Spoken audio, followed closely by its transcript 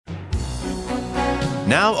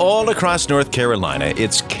Now all across North Carolina,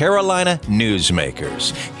 it's Carolina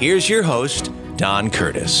Newsmakers. Here's your host, Don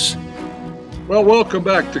Curtis. Well, welcome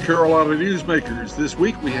back to Carolina Newsmakers. This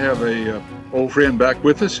week we have a old friend back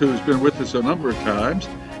with us who's been with us a number of times.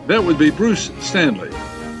 That would be Bruce Stanley,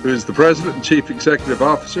 who is the President and Chief Executive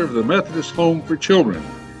Officer of the Methodist Home for Children.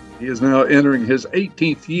 He is now entering his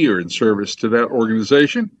 18th year in service to that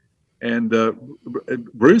organization. And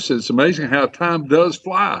Bruce, it's amazing how time does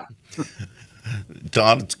fly.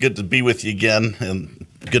 Don, it's good to be with you again, and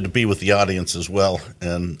good to be with the audience as well.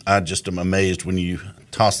 And I just am amazed when you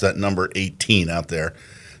toss that number 18 out there.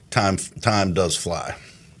 Time does fly.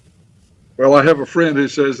 Well, I have a friend who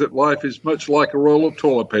says that life is much like a roll of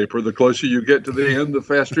toilet paper. The closer you get to the end, the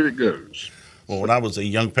faster it goes. Well, when I was a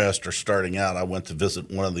young pastor starting out, I went to visit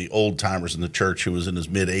one of the old timers in the church who was in his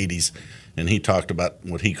mid-80s, and he talked about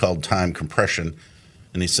what he called time compression.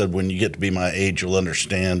 And he said, when you get to be my age, you'll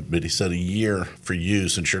understand. But he said, a year for you,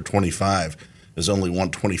 since you're 25, is only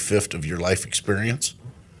 1/25th of your life experience.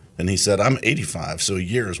 And he said, I'm 85, so a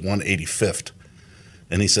year is 1/85th.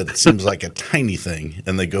 And he said, it seems like a tiny thing,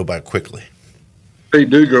 and they go by quickly. They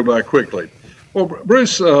do go by quickly. Well,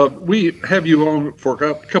 Bruce, we have you on for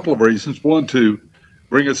a couple of reasons. One, to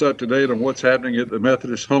bring us up to date on what's happening at the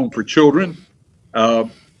Methodist Home for Children,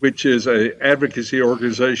 which is an advocacy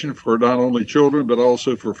organization for not only children, but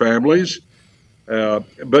also for families.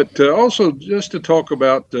 But also just to talk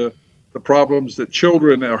about the problems that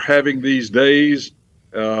children are having these days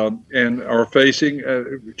and are facing.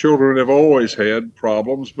 Children have always had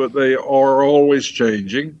problems, but they are always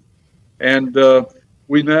changing. And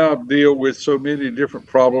we now deal with so many different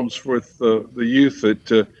problems with the youth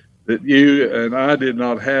that you and I did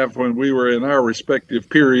not have when we were in our respective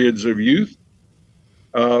periods of youth.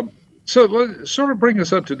 So let's sort of bring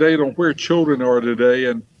us up to date on where children are today,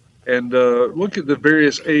 and look at the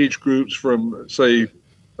various age groups from, say,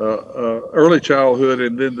 early childhood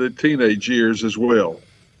and then the teenage years as well.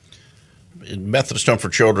 Methodist Home for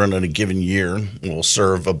Children in a given year will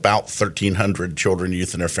serve about 1,300 children,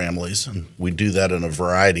 youth, and their families. And we do that in a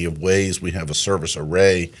variety of ways. We have a service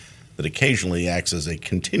array that occasionally acts as a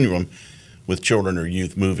continuum with children or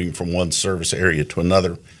youth moving from one service area to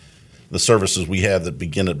another. The services we have that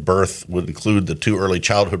begin at birth would include the 2 early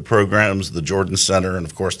childhood programs, the Jordan Center, and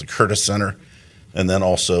of course the Curtis Center, and then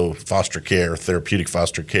also foster care, therapeutic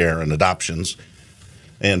foster care, and adoptions,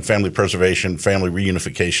 and family preservation, family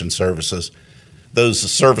reunification services. Those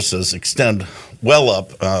services extend well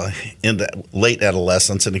up into late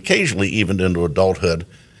adolescence and occasionally even into adulthood.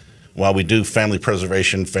 While we do family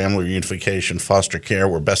preservation, family reunification, foster care,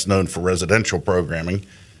 we're best known for residential programming.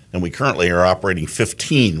 And we currently are operating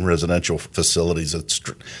 15 residential facilities that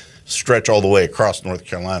stretch all the way across North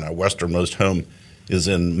Carolina. Our westernmost home is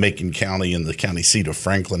in Macon County in the county seat of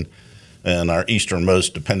Franklin. And our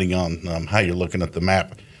easternmost, depending on how you're looking at the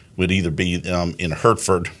map, would either be in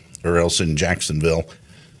Hertford or else in Jacksonville.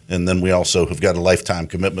 And then we also have got a lifetime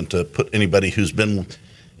commitment to put anybody who's been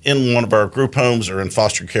in one of our group homes or in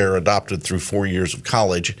foster care or adopted through 4 years of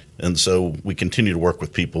college. And so we continue to work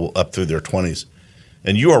with people up through their 20s.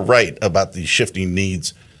 And you are right about the shifting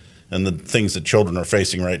needs and the things that children are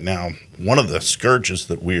facing right now. One of the scourges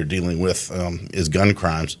that we are dealing with is gun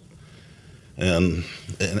crimes. And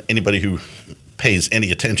anybody who pays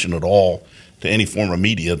any attention at all to any form of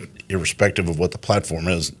media, irrespective of what the platform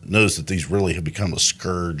is, knows that these really have become a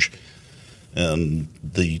scourge. And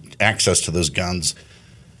the access to those guns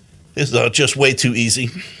is just way too easy.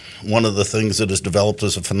 One of the things that has developed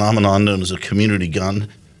is a phenomenon known as a community gun.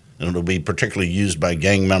 And it'll be particularly used by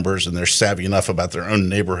gang members, and they're savvy enough about their own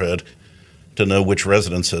neighborhood to know which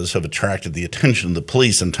residences have attracted the attention of the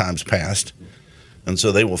police in times past. And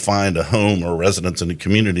so they will find a home or residence in a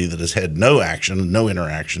community that has had no action, no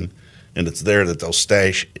interaction, and it's there that they'll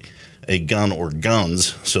stash a gun or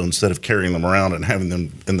guns. So instead of carrying them around and having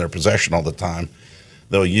them in their possession all the time,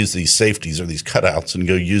 they'll use these safeties or these cutouts and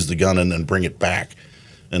go use the gun and then bring it back.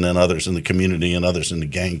 And then others in the community and others in the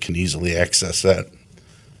gang can easily access that.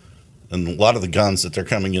 And a lot of the guns that they're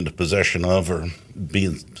coming into possession of are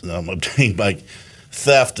being obtained by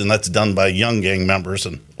theft, and that's done by young gang members.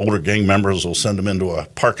 And older gang members will send them into a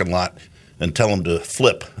parking lot and tell them to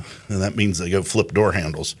flip, and that means they go flip door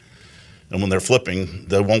handles. And when they're flipping,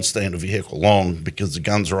 they won't stay in the vehicle long because the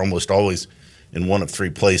guns are almost always in one of 3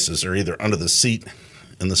 places. They're either under the seat,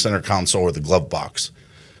 in the center console, or the glove box.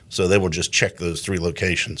 So they will just check those 3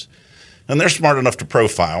 locations. And they're smart enough to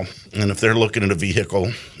profile, and if they're looking at a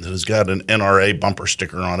vehicle that has got an NRA bumper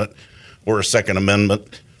sticker on it, or a Second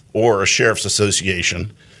Amendment, or a Sheriff's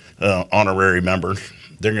Association honorary member,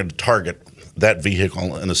 they're going to target that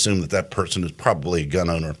vehicle and assume that that person is probably a gun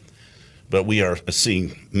owner. but we are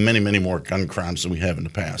seeing many, many more gun crimes than we have in the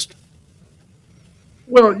past.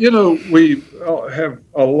 Well, we have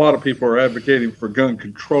a lot of people are advocating for gun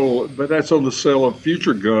control, but that's on the sale of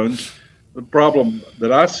future guns. The problem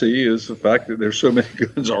that I see is the fact that there's so many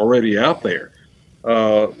guns already out there.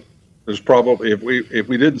 There's probably, if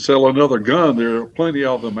we didn't sell another gun, there are plenty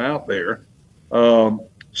of them out there.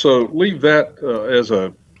 So leave that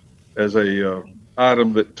as a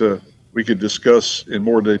item that we could discuss in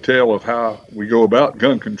more detail of how we go about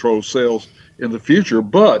gun control sales in the future.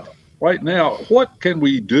 But right now, what can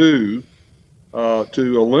we do to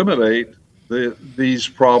eliminate these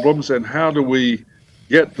problems, and how do we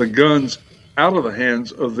get the guns out of the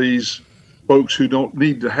hands of these folks who don't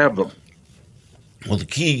need to have them? Well, the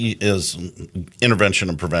key is intervention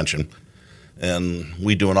and prevention, and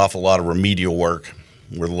we do an awful lot of remedial work.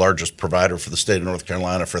 We're the largest provider for the state of North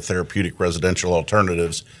Carolina for therapeutic residential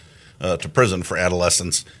alternatives to prison for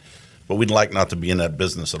adolescents, but we'd like not to be in that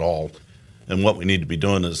business at all. And what we need to be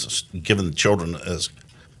doing is giving the children as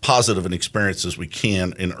positive an experience as we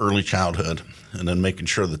can in early childhood, and then making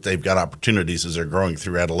sure that they've got opportunities as they're growing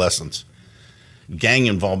through adolescence. Gang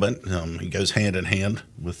involvement it goes hand in hand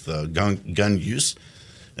with gun use,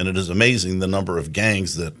 and it is amazing the number of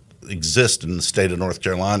gangs that exist in the state of North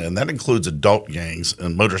Carolina, and that includes adult gangs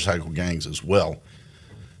and motorcycle gangs as well.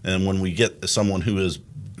 And when we get someone who is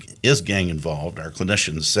gang involved, our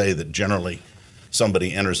clinicians say that generally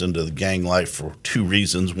somebody enters into the gang life for two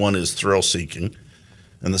reasons. One is thrill seeking,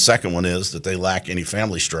 and the second one is that they lack any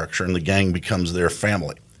family structure, and the gang becomes their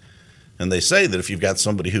family. And they say that if you've got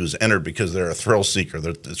somebody who's entered because they're a thrill seeker,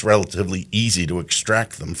 that it's relatively easy to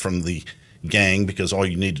extract them from the gang, because all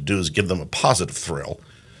you need to do is give them a positive thrill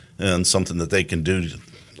and something that they can do to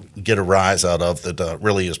get a rise out of that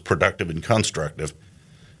really is productive and constructive.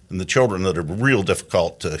 And the children that are real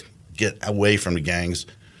difficult to get away from the gangs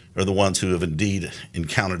are the ones who have indeed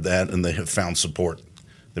encountered that, and they have found support.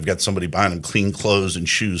 They've got somebody buying them clean clothes and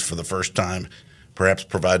shoes for the first time, perhaps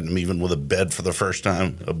providing them even with a bed for the first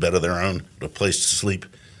time, a bed of their own, a place to sleep.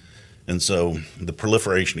 And so the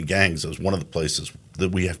proliferation of gangs is one of the places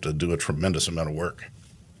that we have to do a tremendous amount of work.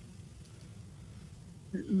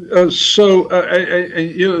 I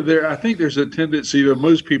think there's a tendency of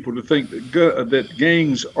most people to think that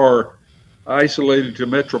gangs are isolated to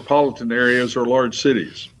metropolitan areas or large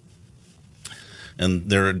cities. And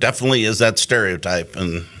there definitely is that stereotype.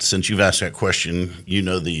 And since you've asked that question,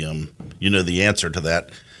 the answer to that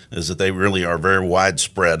is that they really are very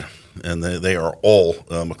widespread, and they are all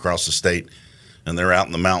across the state. And they're out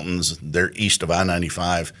in the mountains. They're east of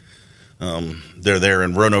I-95. They're there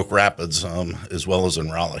in Roanoke Rapids as well as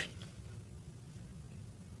in Raleigh.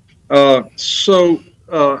 So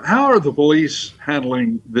how are the police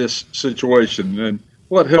handling this situation, and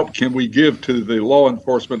what help can we give to the law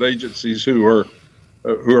enforcement agencies who are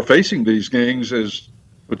facing these gangs as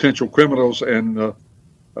potential criminals and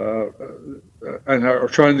are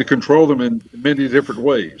trying to control them in many different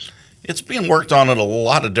ways? It's being worked on at a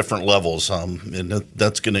lot of different levels, and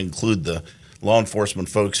that's going to include the law enforcement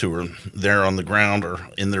folks who are there on the ground or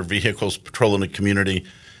in their vehicles patrolling the community.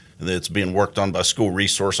 It's being worked on by school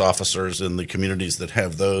resource officers in the communities that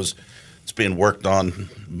have those. It's being worked on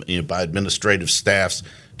by administrative staffs,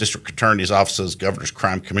 district attorneys' offices, governor's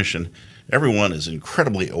crime commission. Everyone is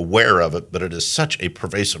incredibly aware of it, but it is such a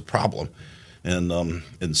pervasive problem and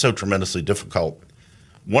so tremendously difficult.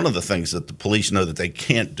 One of the things that the police know that they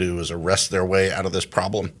can't do is arrest their way out of this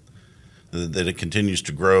problem, that it continues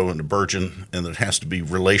to grow and to burgeon, and that it has to be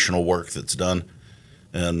relational work that's done.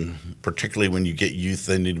 And particularly when you get youth,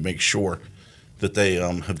 they need to make sure that they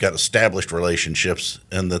have got established relationships,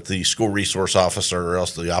 and that the school resource officer or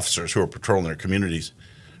else the officers who are patrolling their communities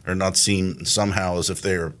are not seen somehow as if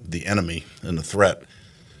they're the enemy and the threat,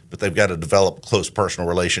 but they've got to develop close personal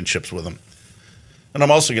relationships with them. And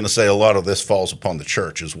I'm also going to say a lot of this falls upon the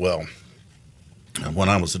church as well. When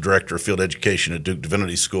I was the director of field education at Duke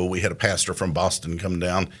Divinity School, we had a pastor from Boston come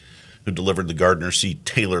down who delivered the Gardner C.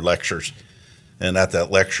 Taylor lectures. And at that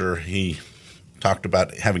lecture, he talked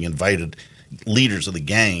about having invited leaders of the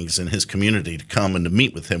gangs in his community to come and to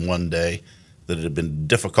meet with him one day, that it had been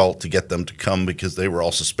difficult to get them to come because they were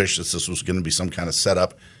all suspicious this was going to be some kind of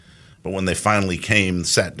setup. But when they finally came and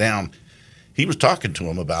sat down, he was talking to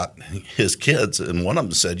them about his kids, and one of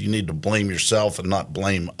them said, "You need to blame yourself and not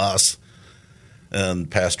blame us."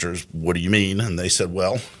 And pastors, "What do you mean?" And they said,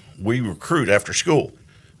 "Well, we recruit after school,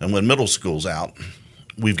 and when middle school's out,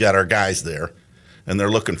 we've got our guys there, and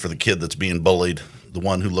they're looking for the kid that's being bullied, the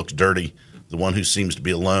one who looks dirty, the one who seems to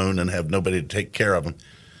be alone and have nobody to take care of him."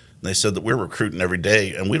 And they said that we're recruiting every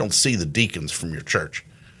day, and we don't see the deacons from your church.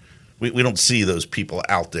 we don't see those people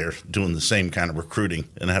out there doing the same kind of recruiting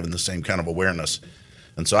and having the same kind of awareness.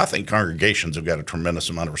 And so I think congregations have got a tremendous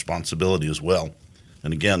amount of responsibility as well.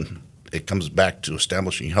 And again, it comes back to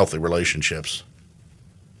establishing healthy relationships.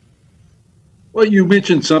 Well, you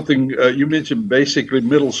mentioned something, you mentioned basically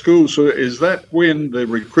middle school. So is that when the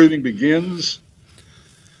recruiting begins?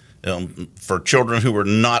 For children who are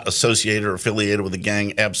not associated or affiliated with a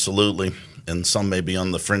gang, absolutely. And some may be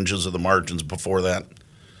on the fringes or the margins before that.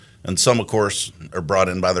 And some, of course, are brought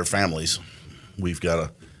in by their families. We've got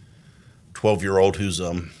a 12-year-old who's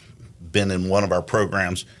been in one of our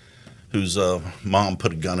programs whose mom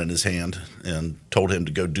put a gun in his hand and told him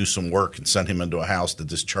to go do some work and sent him into a house to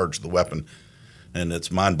discharge the weapon. And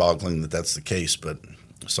it's mind-boggling that that's the case, but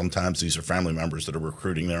sometimes these are family members that are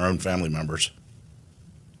recruiting their own family members.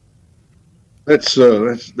 That's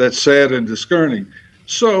sad and disconcerting.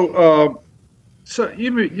 So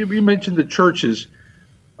you mentioned the churches.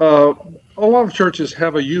 A lot of churches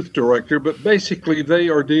have a youth director, but basically they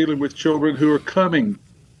are dealing with children who are coming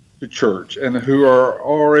to church and who are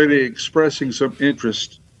already expressing some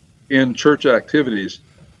interest in church activities.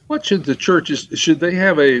 What should the churches, should they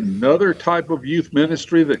have another type of youth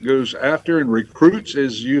ministry that goes after and recruits,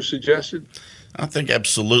 as you suggested? I think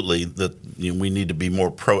absolutely that we need to be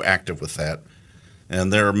more proactive with that.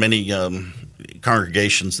 And there are many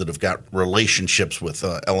congregations that have got relationships with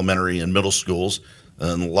elementary and middle schools,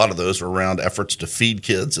 and a lot of those are around efforts to feed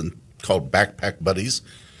kids and called backpack buddies,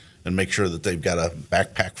 and make sure that they've got a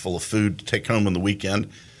backpack full of food to take home on the weekend,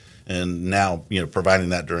 and now providing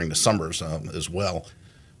that during the summers as well.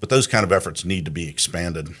 But those kind of efforts need to be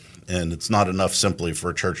expanded, and it's not enough simply for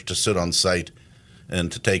a church to sit on site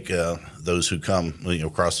and to take those who come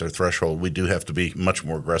across their threshold. We do have to be much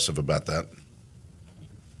more aggressive about that.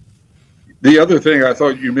 The other thing I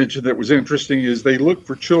thought you mentioned that was interesting is they look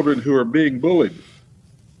for children who are being bullied.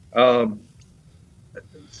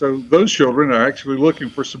 So those children are actually looking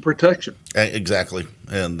for some protection. Exactly,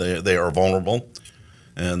 and they are vulnerable.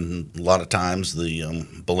 And a lot of times the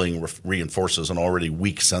bullying reinforces an already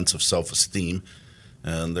weak sense of self-esteem,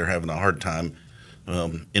 and they're having a hard time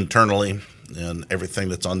internally, and everything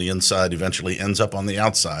that's on the inside eventually ends up on the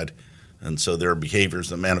outside. And so there are behaviors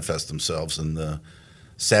that manifest themselves, and the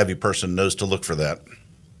savvy person knows to look for that.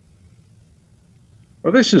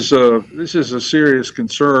 Well, this is a serious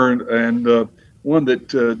concern, and one that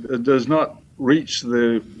does not reach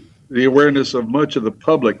the awareness of much of the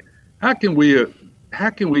public. How can we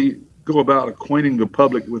go about acquainting the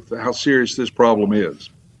public with how serious this problem is?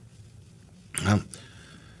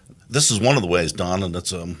 This is one of the ways, Don, and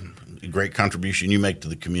it's a great contribution you make to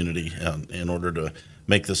the community in order to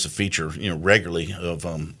make this a feature, regularly of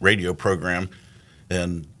radio program.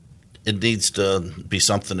 And it needs to be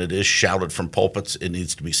something that is shouted from pulpits. It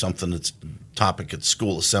needs to be something that's topic at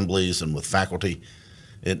school assemblies and with faculty.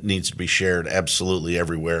 It needs to be shared absolutely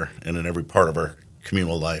everywhere and in every part of our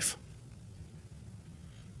communal life.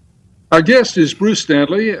 Our guest is Bruce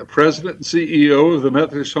Stanley, President and CEO of the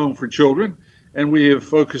Methodist Home for Children, and we have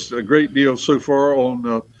focused a great deal so far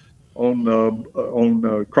on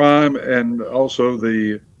crime and also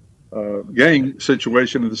the gang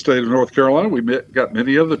situation in the state of North Carolina. We've got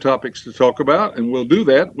many other topics to talk about, and we'll do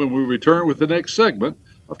that when we return with the next segment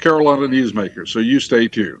of Carolina Newsmakers. So you stay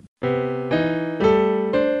tuned.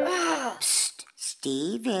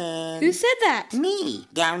 Steven. Who said that? Me,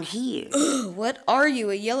 down here. What are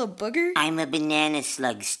you, a yellow booger? I'm a banana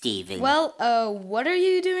slug, Steven. Well, what are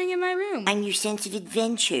you doing in my room? I'm your sense of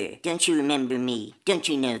adventure. Don't you remember me? Don't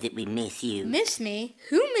you know that we miss you? Miss me?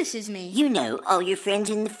 Who misses me? You know, all your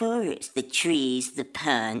friends in the forest. The trees, the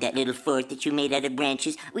pond, that little fort that you made out of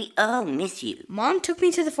branches. We all miss you. Mom took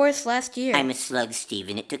me to the forest last year. I'm a slug,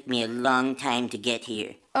 Steven. It took me a long time to get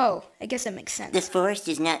here. Oh, I guess that makes sense. The forest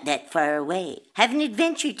is not that far away. Have an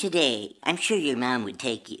adventure today. I'm sure your mom would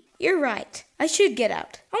take you. You're right. I should get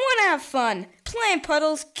out. I want to have fun. Play in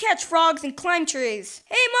puddles, catch frogs, and climb trees.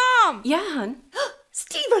 Hey, Mom! Yeah, hon?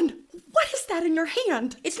 Steven, what is that in your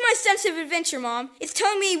hand? It's my sense of adventure, Mom. It's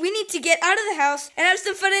telling me we need to get out of the house and have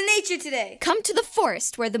some fun in nature today. Come to the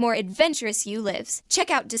forest where the more adventurous you lives. Check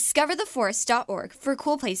out discovertheforest.org for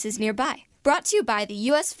cool places nearby. Brought to you by the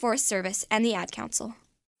U.S. Forest Service and the Ad Council.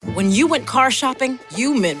 When you went car shopping,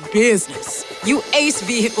 you meant business. You aced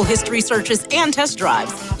vehicle history searches and test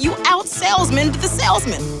drives. You out-salesmaned the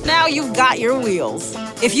salesman. Now you've got your wheels.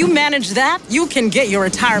 If you manage that, you can get your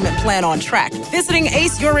retirement plan on track. Visiting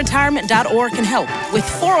aceyourretirement.org can help. With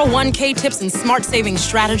 401k tips and smart saving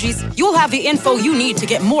strategies, you'll have the info you need to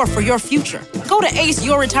get more for your future. Go to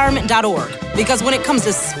aceyourretirement.org, because when it comes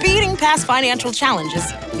to speeding past financial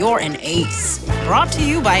challenges, you're an ace. Brought to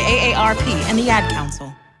you by AARP and the Ad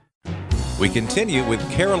Council. We continue with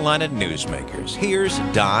Carolina Newsmakers. Here's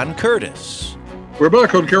Don Curtis. We're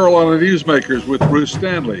back on Carolina Newsmakers with Bruce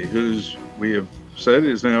Stanley, who's, we have said,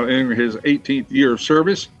 is now entering his 18th year of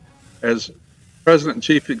service as President and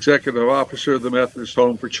Chief Executive Officer of the Methodist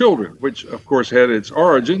Home for Children, which, of course, had its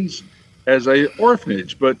origins as a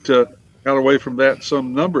orphanage, but got away from that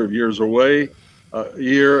some number of years and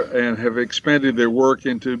have expanded their work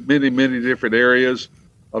into many, many different areas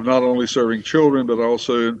of not only serving children, but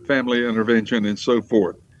also family intervention and so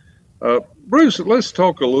forth. Bruce, let's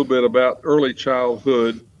talk a little bit about early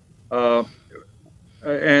childhood.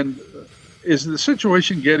 And is the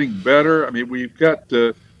situation getting better? I mean, we've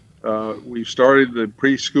started the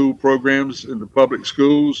preschool programs in the public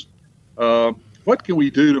schools. What can we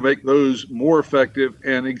do to make those more effective,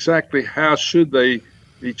 and exactly how should they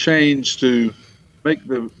be changed to make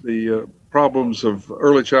the problems of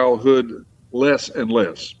early childhood less and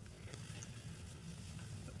less?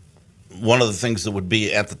 One of the things that would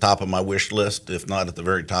be at the top of my wish list, if not at the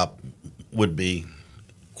very top, would be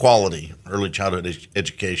quality early childhood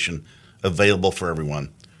education available for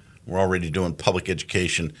everyone. We're already doing public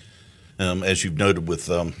education, as you've noted,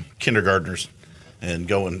 with kindergartners and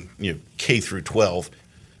going K through 12. It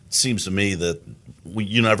seems to me that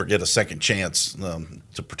you never get a second chance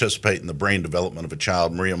to participate in the brain development of a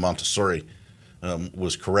child. Maria Montessori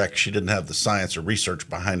was correct. She didn't have the science or research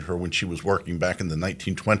behind her when she was working back in the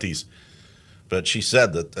 1920s. But she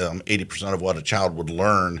said that 80% of what a child would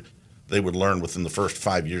learn, they would learn within the first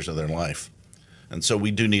 5 years of their life. And so we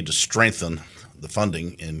do need to strengthen the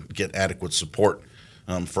funding and get adequate support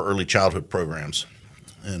for early childhood programs.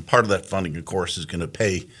 And part of that funding, of course, is going to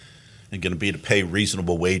be to pay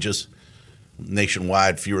reasonable wages.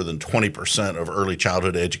 Nationwide, fewer than 20% of early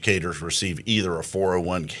childhood educators receive either a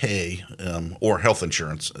 401k or health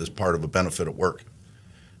insurance as part of a benefit at work.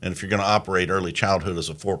 And if you're going to operate early childhood as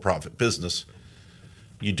a for-profit business,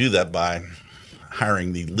 you do that by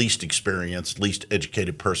hiring the least experienced, least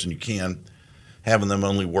educated person you can, having them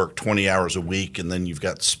only work 20 hours a week, and then you've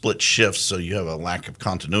got split shifts, so you have a lack of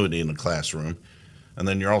continuity in the classroom. And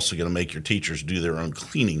then you're also going to make your teachers do their own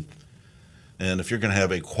cleaning. And if you're going to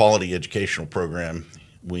have a quality educational program,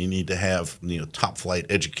 we need to have top flight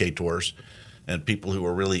educators and people who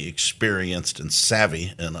are really experienced and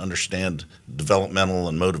savvy and understand developmental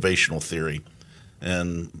and motivational theory.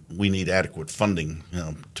 And we need adequate funding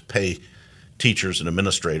to pay teachers and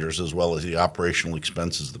administrators, as well as the operational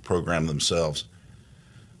expenses of the program themselves.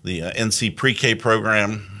 The NC Pre-K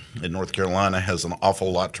program in North Carolina has an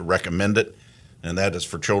awful lot to recommend it, and that is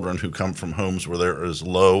for children who come from homes where there is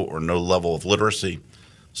low or no level of literacy.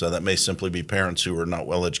 So that may simply be parents who are not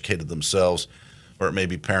well educated themselves, or it may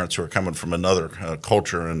be parents who are coming from another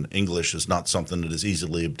culture, and English is not something that is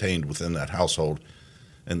easily obtained within that household.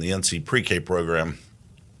 And the NC Pre-K program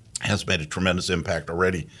has made a tremendous impact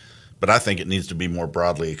already, but I think it needs to be more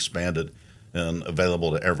broadly expanded and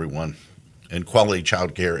available to everyone. And quality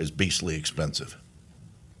child care is beastly expensive.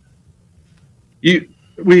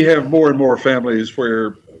 We have more and more families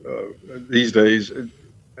where these days,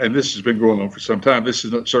 and this has been going on for some time, this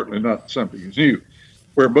is certainly not something that's new,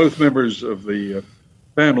 where both members of the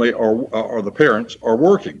family or the parents are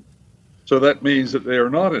working. So that means that they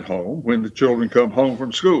are not at home when the children come home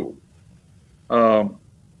from school.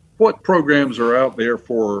 What programs are out there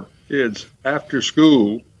for kids after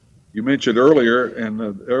school? You mentioned earlier in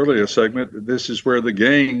the earlier segment that this is where the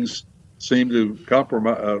gangs seem to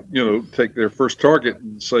compromise, take their first target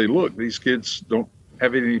and say, look, these kids don't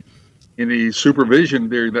have any supervision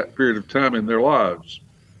during that period of time in their lives.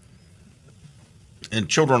 And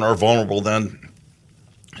children are vulnerable then,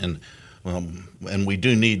 and we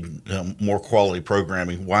do need more quality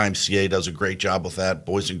programming. YMCA does a great job with that.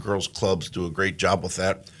 Boys and Girls Clubs do a great job with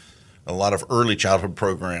that. A lot of early childhood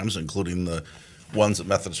programs, including the ones that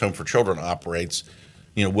Methodist Home for Children operates,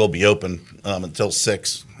 will be open until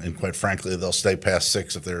 6, and quite frankly, they'll stay past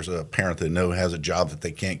 6 if there's a parent they know has a job that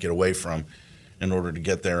they can't get away from in order to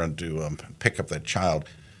get there and to pick up that child.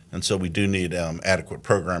 And so we do need adequate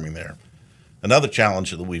programming there. Another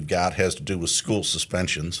challenge that we've got has to do with school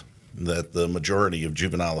suspensions, that the majority of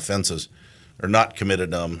juvenile offenses are not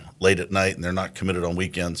committed late at night, and they're not committed on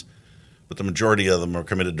weekends, but the majority of them are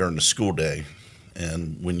committed during the school day.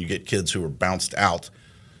 And when you get kids who are bounced out,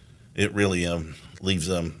 it really leaves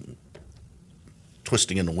them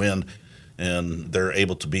twisting in the wind, and they're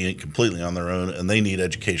able to be completely on their own, and they need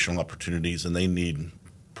educational opportunities, and they need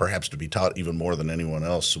perhaps to be taught even more than anyone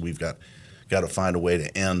else. So we've got to find a way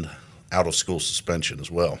to end out-of-school suspension as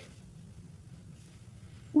well.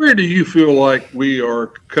 Where do you feel like we are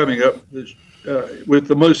coming up with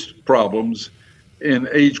the most problems in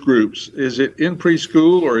age groups? Is it in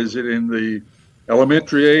preschool, or is it in the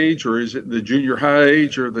elementary age, or is it the junior high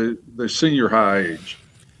age, or the senior high age?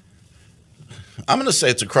 I'm going to say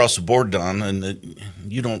it's across the board, Don, and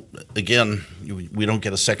we don't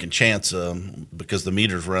get a second chance because the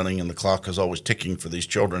meter's running and the clock is always ticking for these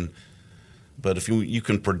children. But if you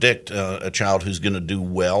can predict a child who's going to do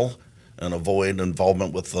well and avoid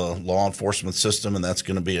involvement with the law enforcement system, and that's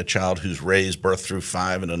going to be a child who's raised birth through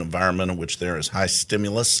 5 in an environment in which there is high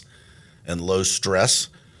stimulus and low stress.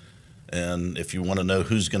 And if you want to know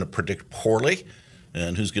who's going to predict poorly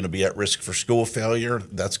and who's going to be at risk for school failure,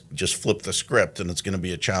 that's just flip the script, and it's going to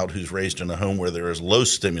be a child who's raised in a home where there is low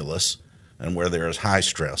stimulus and where there is high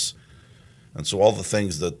stress. And so all the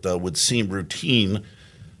things that would seem routine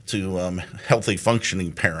to healthy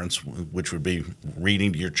functioning parents, which would be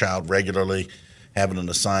reading to your child regularly, having an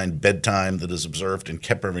assigned bedtime that is observed and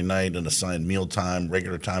kept every night, an assigned meal time,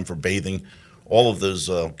 regular time for bathing, all of those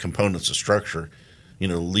components of structure,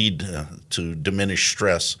 lead to diminished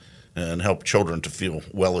stress and help children to feel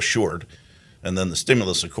well assured. And then the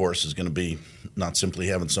stimulus, of course, is going to be not simply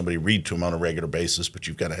having somebody read to them on a regular basis, but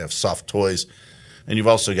you've got to have soft toys, and you've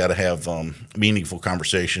also got to have meaningful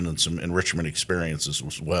conversation and some enrichment experiences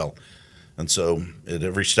as well. And so at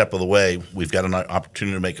every step of the way, we've got an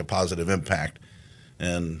opportunity to make a positive impact,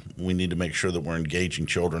 and we need to make sure that we're engaging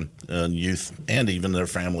children and youth and even their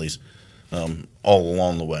families all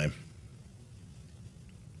along the way.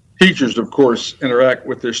 Teachers, of course, interact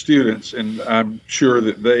with their students, and I'm sure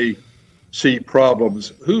that they see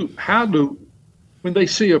problems. When they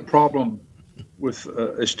see a problem with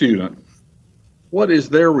a student, what is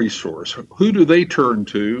their resource? Who do they turn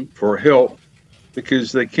to for help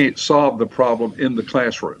because they can't solve the problem in the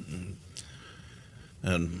classroom?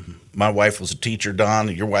 And my wife was a teacher, Don,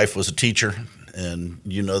 and your wife was a teacher, and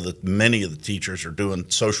you know that many of the teachers are doing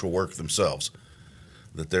social work themselves,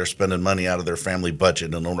 that they're spending money out of their family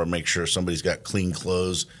budget in order to make sure somebody's got clean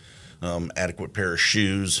clothes, adequate pair of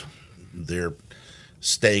shoes. They're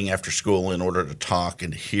staying after school in order to talk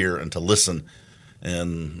and to hear and to listen.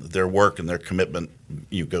 And their work and their commitment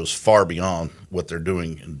goes far beyond what they're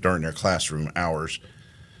doing during their classroom hours.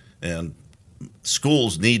 And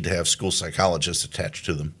schools need to have school psychologists attached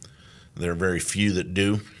to them. There are very few that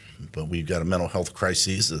do, but we've got a mental health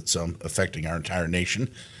crisis that's affecting our entire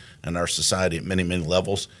nation and our society at many, many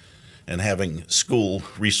levels. And having school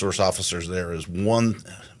resource officers there is one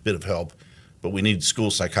bit of help, but we need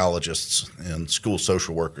school psychologists and school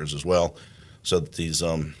social workers as well, so that these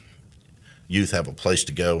youth have a place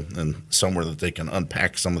to go and somewhere that they can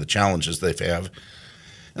unpack some of the challenges they have,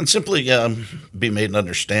 and simply be made to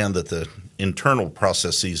understand that the internal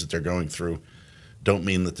processes that they're going through don't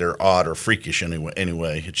mean that they're odd or freakish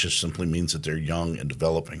anyway. It just simply means that they're young and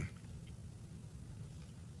developing.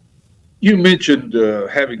 You mentioned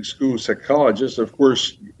having school psychologists. Of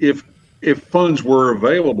course, if funds were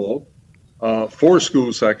available for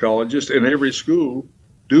school psychologists in every school,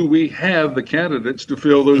 do we have the candidates to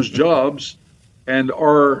fill those jobs? And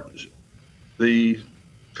are the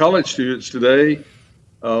college students today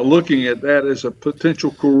looking at that as a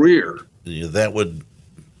potential career? Yeah, that would,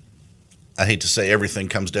 I hate to say everything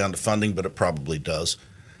comes down to funding, but it probably does.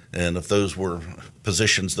 And if those were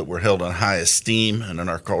positions that were held in high esteem, and in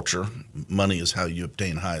our culture, money is how you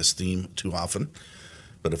obtain high esteem too often.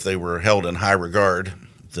 But if they were held in high regard,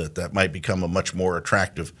 that might become a much more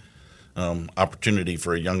attractive opportunity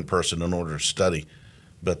for a young person in order to study.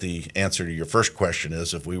 But the answer to your first question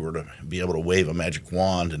is, if we were to be able to wave a magic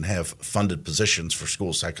wand and have funded positions for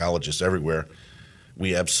school psychologists everywhere,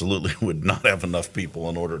 we absolutely would not have enough people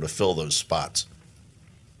in order to fill those spots.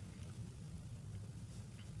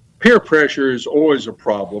 Peer pressure is always a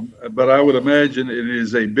problem, but I would imagine it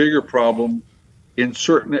is a bigger problem in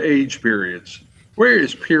certain age periods. Where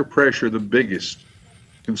is peer pressure the biggest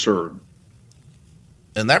concern?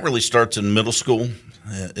 And that really starts in middle school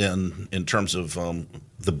in terms of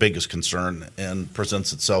the biggest concern, and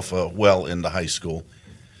presents itself well into high school.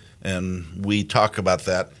 And we talk about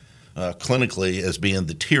that clinically as being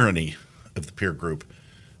the tyranny of the peer group,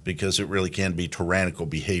 because it really can be tyrannical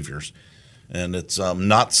behaviors. And it's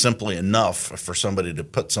not simply enough for somebody to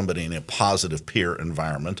put somebody in a positive peer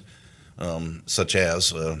environment, such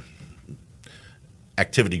as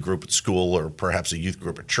activity group at school or perhaps a youth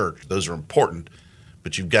group at church. Those are important,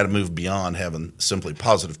 but you've got to move beyond having simply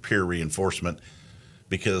positive peer reinforcement,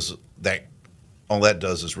 because all that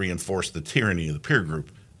does is reinforce the tyranny of the peer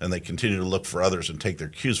group, and they continue to look for others and take their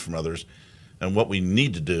cues from others. And what we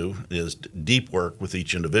need to do is deep work with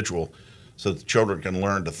each individual so that the children can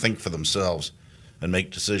learn to think for themselves and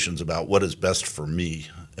make decisions about what is best for me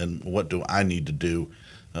and what do I need to do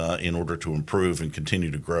in order to improve and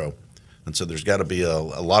continue to grow. And so there's got to be a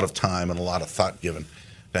lot of time and a lot of thought given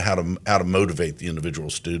to how to motivate the individual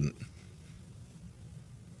student.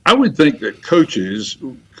 I would think that coaches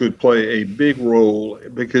could play a big role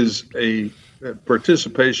because a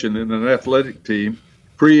participation in an athletic team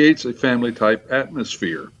creates a family-type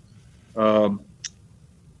atmosphere.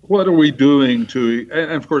 What are we doing to,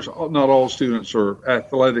 and of course, not all students are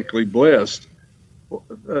athletically blessed.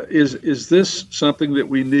 Is this something that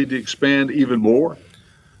we need to expand even more?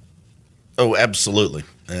 Oh, absolutely.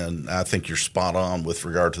 And I think you're spot on with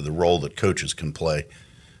regard to the role that coaches can play.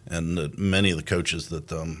 And many of the coaches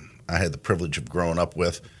that I had the privilege of growing up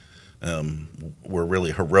with were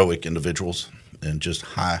really heroic individuals and just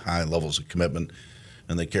high levels of commitment.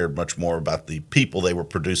 And they cared much more about the people they were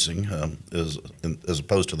producing as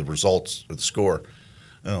opposed to the results or the score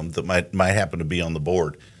that might happen to be on the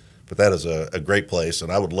board. But that is a great place,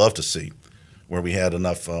 and I would love to see where we had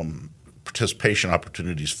enough participation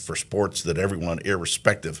opportunities for sports that everyone,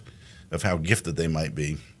 irrespective of how gifted they might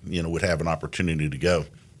be, would have an opportunity to go.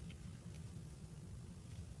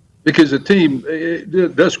 Because a team,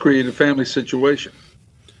 it does create a family situation.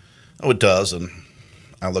 Oh, it does, and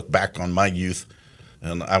I look back on my youth,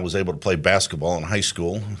 and I was able to play basketball in high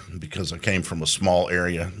school because I came from a small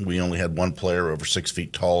area. We only had one player over 6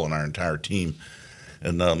 feet tall in our entire team.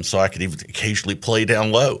 And so I could even occasionally play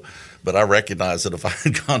down low. But I recognized that if I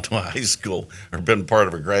had gone to a high school or been part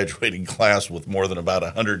of a graduating class with more than about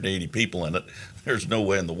 180 people in it, there's no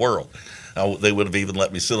way in the world. They would have even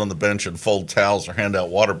let me sit on the bench and fold towels or hand out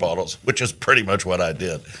water bottles, which is pretty much what I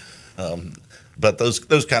did. But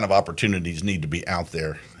those kind of opportunities need to be out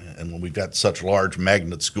there. And when we've got such large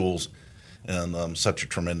magnet schools and such a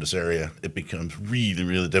tremendous area, it becomes really,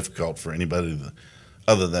 really difficult for anybody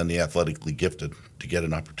other than the athletically gifted to get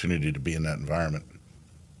an opportunity to be in that environment.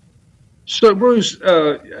 So, Bruce,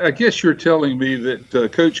 I guess you're telling me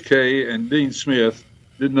that Coach K and Dean Smith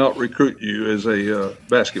did not recruit you as a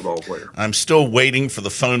basketball player. I'm still waiting for the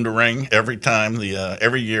phone to ring every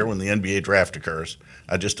year when the NBA draft occurs.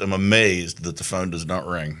 I just am amazed that the phone does not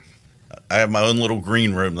ring. I have my own little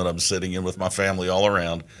green room that I'm sitting in with my family all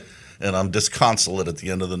around, and I'm disconsolate at the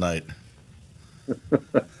end of the night.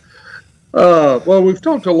 Well, we've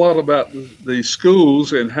talked a lot about the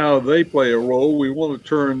schools and how they play a role. We want to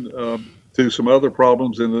turn to some other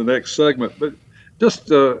problems in the next segment. But just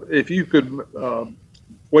if you could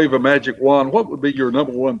wave a magic wand, what would be your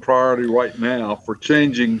number one priority right now for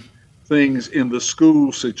changing things in the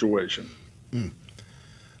school situation?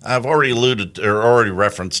 I've already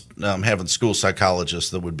referenced having school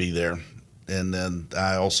psychologists that would be there. And then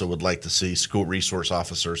I also would like to see school resource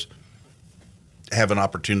officers have an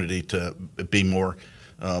opportunity to be more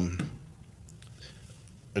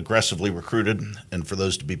aggressively recruited, and for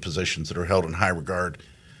those to be positions that are held in high regard.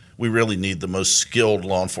 We really need the most skilled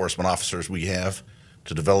law enforcement officers we have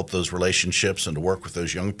to develop those relationships and to work with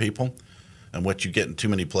those young people. And what you get in too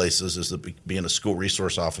many places is that being a school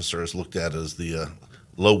resource officer is looked at as the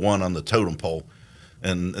low one on the totem pole.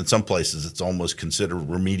 And in some places, it's almost considered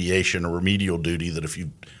remediation or remedial duty that if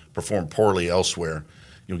you perform poorly elsewhere,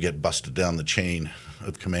 you'll get busted down the chain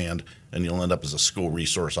of command and you'll end up as a school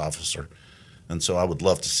resource officer. And so I would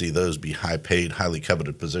love to see those be high-paid, highly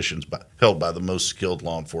coveted positions held by the most skilled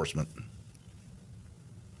law enforcement.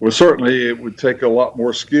 Well, certainly it would take a lot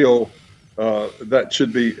more skill. That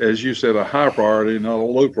should be, as you said, a high priority, not a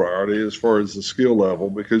low priority as far as the skill level,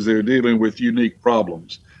 because they're dealing with unique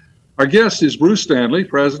problems. Our guest is Bruce Stanley,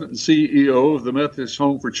 President and CEO of the Methodist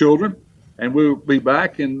Home for Children. And we'll be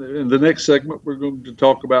back in the next segment. We're going to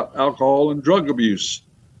talk about alcohol and drug abuse,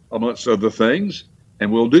 amongst other things.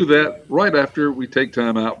 And we'll do that right after we take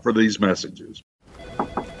time out for these messages.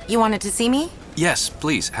 You wanted to see me? Yes,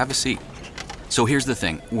 please, have a seat. So here's the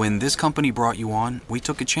thing. When this company brought you on, we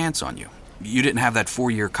took a chance on you. You didn't have that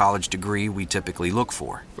 4-year college degree we typically look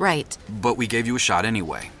for. Right. But we gave you a shot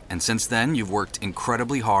anyway. And since then, you've worked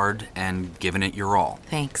incredibly hard and given it your all.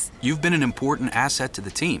 Thanks. You've been an important asset to the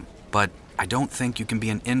team, but I don't think you can be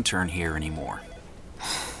an intern here anymore.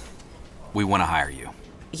 We want to hire you.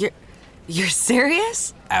 You're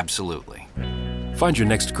serious? Absolutely. Find your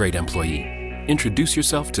next great employee. Introduce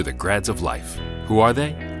yourself to the Grads of Life. Who are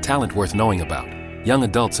they? Talent worth knowing about. Young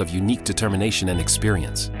adults of unique determination and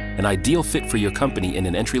experience. An ideal fit for your company in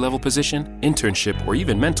an entry-level position, internship, or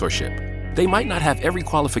even mentorship. They might not have every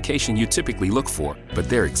qualification you typically look for, but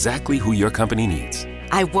they're exactly who your company needs.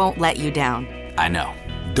 I won't let you down. I know.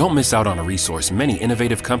 Don't miss out on a resource many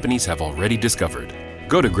innovative companies have already discovered.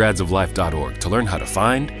 Go to gradsoflife.org to learn how to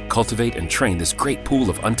find, cultivate, and train this great pool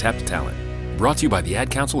of untapped talent. Brought to you by the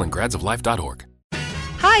Ad Council and gradsoflife.org.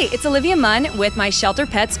 Hi, it's Olivia Munn with my shelter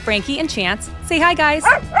pets, Frankie and Chance. Say hi, guys.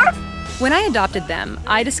 When I adopted them,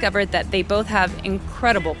 I discovered that they both have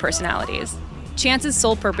incredible personalities. Chance's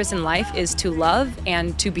sole purpose in life is to love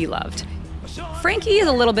and to be loved. Frankie is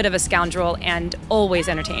a little bit of a scoundrel and always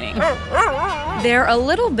entertaining. They're a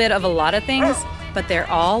little bit of a lot of things, but they're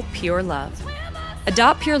all pure love.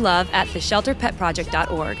 Adopt pure love at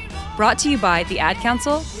theshelterpetproject.org. Brought to you by the Ad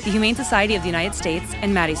Council, the Humane Society of the United States,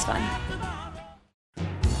 and Maddie's Fund.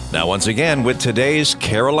 Now, once again, with today's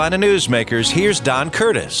Carolina Newsmakers, here's Don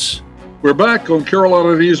Curtis. We're back on Carolina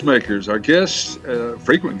Newsmakers. Our guest,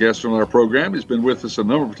 frequent guest on our program, has been with us a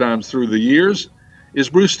number of times through the years, is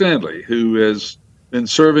Bruce Stanley, who has been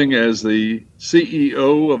serving as the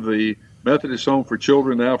CEO of the Methodist Home for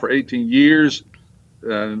Children now for 18 years.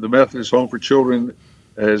 The Methodist Home for Children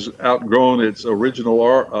has outgrown its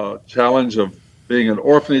original challenge of being an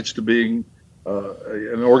orphanage to being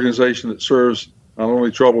an organization that serves not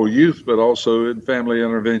only troubled youth, but also in family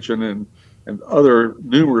intervention and other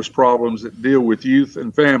numerous problems that deal with youth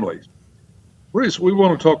and families. Bruce, we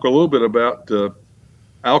want to talk a little bit about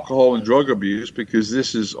alcohol and drug abuse, because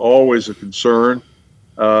this is always a concern.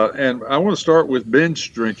 And I want to start with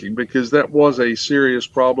binge drinking, because that was a serious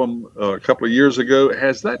problem a couple of years ago.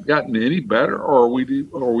 Has that gotten any better, or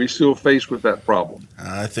are we still faced with that problem?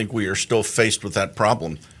 I think we are still faced with that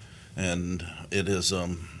problem. And it is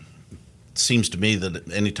seems to me that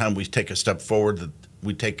anytime we take a step forward, that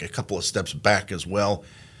we take a couple of steps back as well.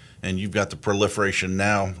 And you've got the proliferation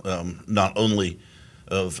now, not only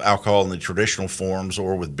of alcohol in the traditional forms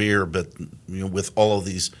or with beer, but with all of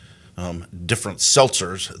these different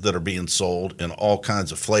seltzers that are being sold in all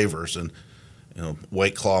kinds of flavors. And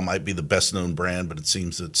White Claw might be the best known brand, but it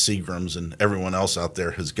seems that Seagram's and everyone else out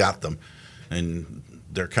there has got them, and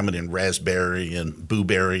they're coming in raspberry and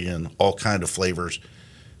blueberry and all kind of flavors.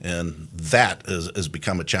 And that has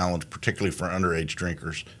become a challenge, particularly for underage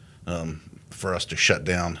drinkers, for us to shut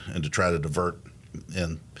down and to try to divert.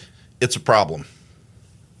 And it's a problem.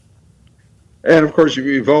 And of course,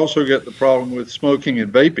 you've also got the problem with smoking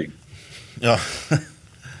and vaping. Yeah,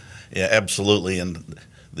 absolutely. And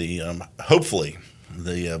hopefully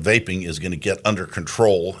the vaping is going to get under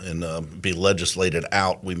control and be legislated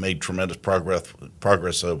out. We made tremendous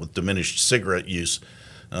progress with diminished cigarette use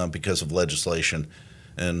because of legislation.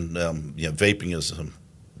 And vaping is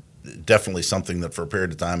definitely something that for a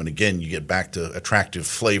period of time, and again, you get back to attractive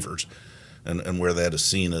flavors, and where that is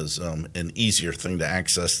seen as an easier thing to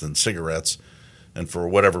access than cigarettes, and for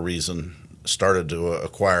whatever reason started to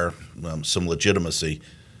acquire some legitimacy.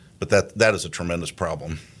 But that is a tremendous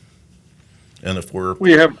problem. And if go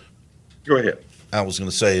ahead. I was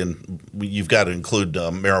going to say, you've got to include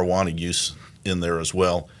marijuana use in there as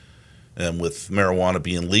well. And with marijuana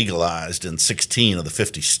being legalized in 16 of the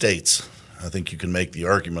 50 states, I think you can make the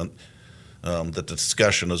argument that the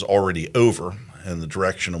discussion is already over, and the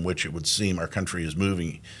direction in which it would seem our country is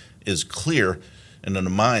moving is clear. And in the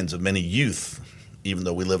minds of many youth, even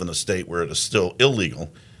though we live in a state where it is still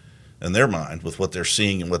illegal, in their mind, with what they're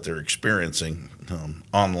seeing and what they're experiencing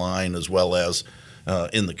online as well as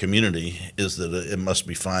in the community, is that it must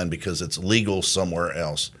be fine because it's legal somewhere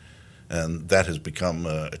else. And that has become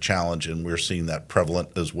a challenge, and we're seeing that prevalent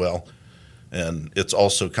as well. And it's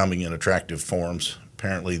also coming in attractive forms.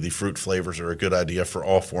 Apparently, the fruit flavors are a good idea for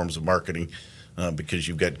all forms of marketing because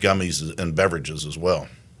you've got gummies and beverages as well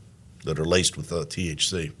that are laced with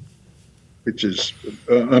THC. Which is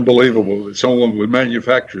unbelievable that someone would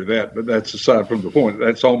manufacture that, but that's aside from the point.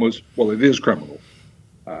 That's almost, it is criminal.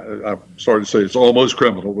 I'm sorry to say it's almost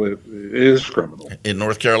criminal, but it is criminal. In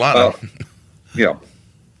North Carolina. Yeah.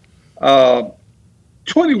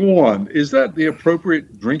 21, is that the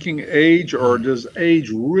appropriate drinking age, or does age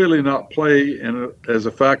really not play as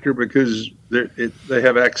a factor because they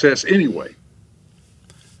have access anyway?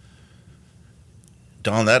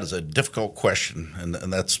 Don, that is a difficult question, and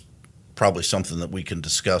that's probably something that we can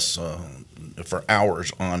discuss for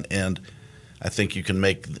hours on end. I think you can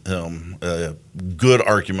make a good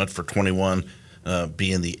argument for 21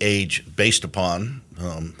 being the age based upon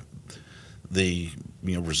the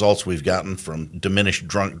results we've gotten from diminished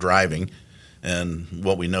drunk driving and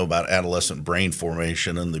what we know about adolescent brain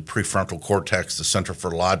formation and the prefrontal cortex, the center for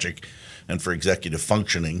logic and for executive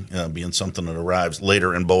functioning being something that arrives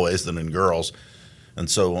later in boys than in girls. And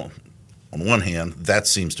so on one hand, that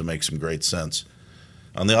seems to make some great sense.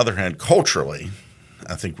 On the other hand, culturally,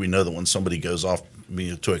 I think we know that when somebody goes off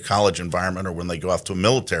to a college environment or when they go off to a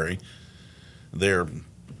military, they're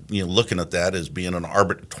looking at that as being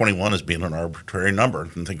 21 as being an arbitrary number,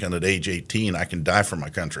 and thinking at age 18 I can die for my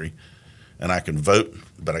country and I can vote,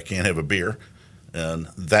 but I can't have a beer, and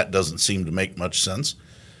that doesn't seem to make much sense.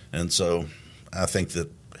 And so I think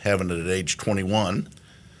that having it at age 21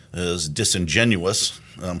 is disingenuous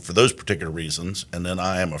for those particular reasons. And then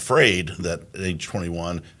I am afraid that at age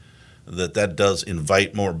 21, that does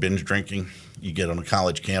invite more binge drinking. You get on a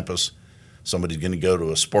college campus, somebody's going to go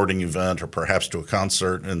to a sporting event or perhaps to a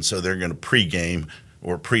concert, and so they're going to pregame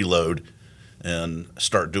or preload and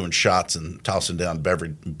start doing shots and tossing down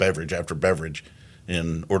beverage after beverage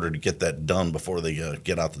in order to get that done before they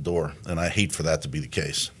get out the door. And I hate for that to be the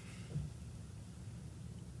case.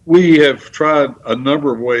 We have tried a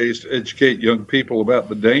number of ways to educate young people about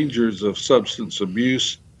the dangers of substance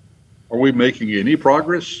abuse. Are we making any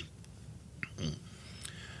progress?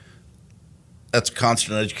 That's a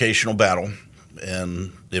constant educational battle.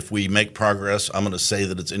 And if we make progress, I'm going to say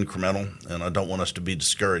that it's incremental, and I don't want us to be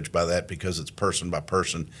discouraged by that because it's person by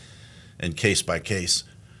person and case by case.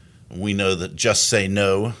 We know that just say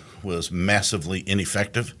no was massively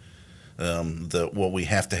ineffective. That what we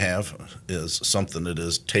have to have is something that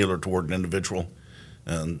is tailored toward an individual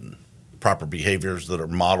and proper behaviors that are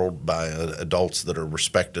modeled by adults that are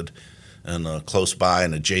respected and close by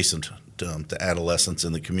and adjacent to adolescents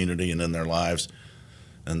in the community and in their lives.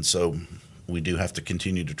 And so we do have to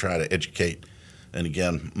continue to try to educate and,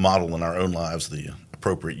 again, model in our own lives the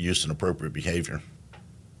appropriate use and appropriate behavior.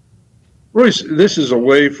 Royce, this is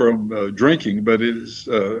away from drinking, but it is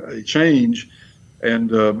a change,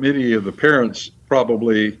 and many of the parents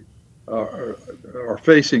probably are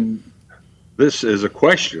facing this as a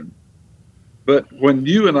question. But when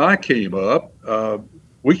you and I came up,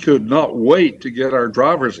 we could not wait to get our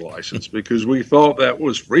driver's license because we thought that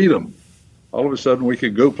was freedom. All of a sudden, we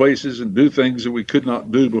could go places and do things that we could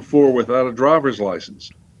not do before without a driver's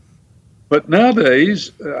license. But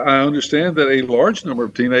nowadays, I understand that a large number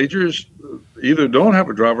of teenagers either don't have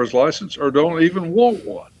a driver's license or don't even want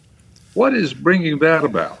one. What is bringing that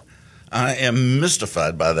about? I am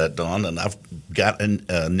mystified by that, Don, and I've got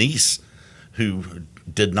a niece who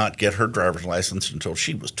did not get her driver's license until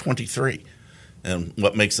she was 23. And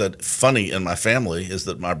what makes that funny in my family is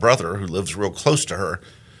that my brother, who lives real close to her,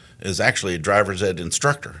 is actually a driver's ed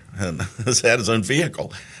instructor and has had his own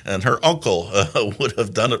vehicle. And her uncle would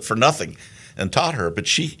have done it for nothing and taught her, but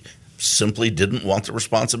she simply didn't want the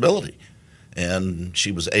responsibility. And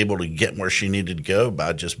she was able to get where she needed to go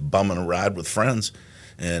by just bumming a ride with friends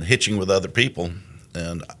and hitching with other people.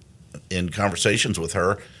 And in conversations with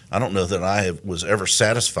her, I don't know that I was ever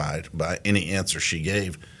satisfied by any answer she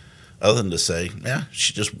gave other than to say, yeah,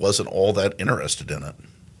 she just wasn't all that interested in it.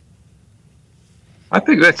 I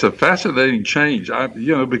think that's a fascinating change,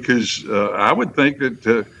 because I would think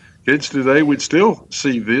that kids today would still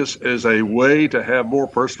see this as a way to have more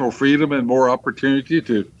personal freedom and more opportunity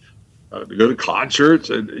to go to concerts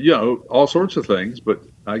and, all sorts of things. But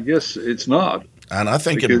I guess it's not. And I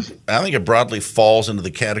think it broadly falls into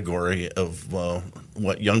the category of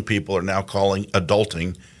what young people are now calling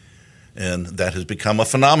adulting, and that has become a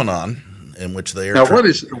phenomenon in which they are. Now, what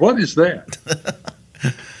is that?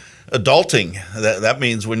 Adulting, that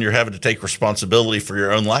means when you're having to take responsibility for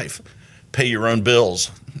your own life, pay your own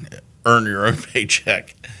bills, earn your own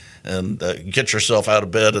paycheck, and get yourself out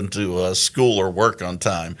of bed and to school or work on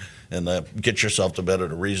time, and get yourself to bed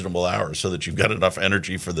at a reasonable hour so that you've got enough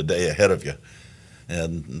energy for the day ahead of you.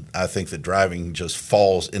 And I think that driving just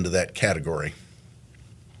falls into that category.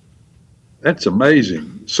 That's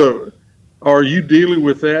amazing. So are you dealing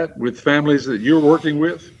with that with families that you're working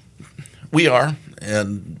with? We are,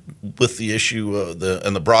 and with the issue,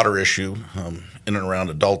 and the broader issue in and around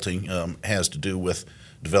adulting has to do with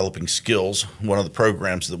developing skills. One of the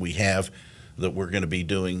programs that we have that we're going to be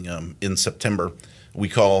doing in September, we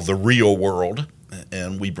call the Real World,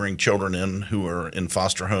 and we bring children in who are in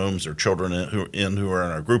foster homes or children who are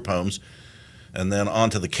in our group homes, and then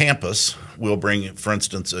onto the campus, we'll bring, for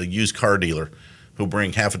instance, a used car dealer who'll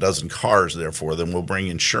bring half a dozen cars there for them. We'll bring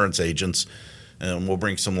insurance agents, and we'll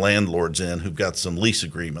bring some landlords in who've got some lease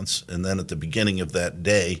agreements. And then at the beginning of that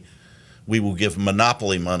day, we will give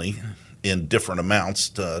monopoly money in different amounts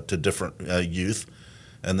to different youth.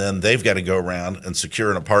 And then they've got to go around and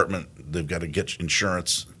secure an apartment. They've got to get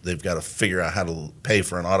insurance. They've got to figure out how to pay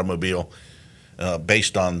for an automobile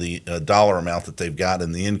based on the dollar amount that they've got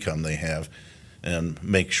and the income they have, and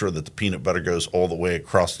make sure that the peanut butter goes all the way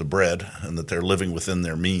across the bread and that they're living within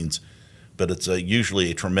their means. But it's usually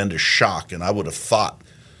a tremendous shock. And I would have thought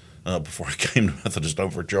before I came to Methodist Home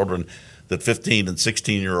for Children that 15 and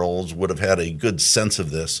 16-year-olds would have had a good sense of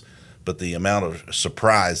this. But the amount of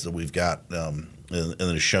surprise that we've got and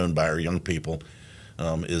is shown by our young people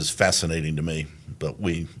is fascinating to me. But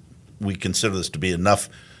we consider this to be enough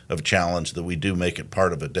of a challenge that we do make it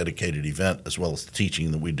part of a dedicated event, as well as the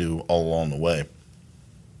teaching that we do all along the way.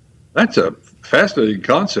 That's a fascinating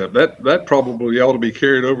concept. That probably ought to be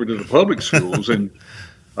carried over to the public schools, and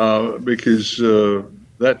because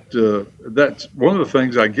that's one of the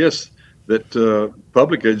things I guess that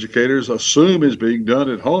public educators assume is being done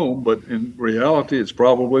at home, but in reality, it's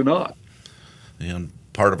probably not. And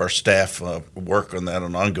part of our staff work on that on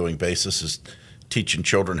an ongoing basis is teaching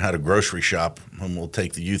children how to grocery shop, and we'll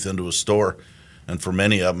take the youth into a store. And for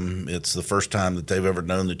many of them, it's the first time that they've ever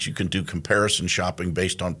known that you can do comparison shopping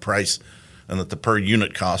based on price, and that the per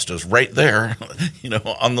unit cost is right there,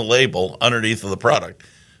 on the label underneath of the product.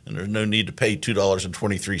 And there's no need to pay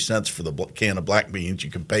 $2.23 for the can of black beans. You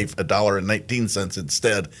can pay $1.19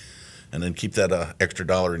 instead, and then keep that extra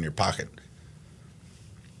dollar in your pocket.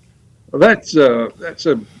 Well, that's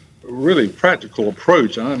a really practical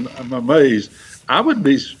approach. I'm amazed. I would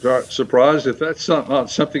be surprised if that's not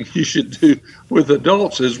something you should do with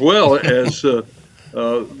adults as well as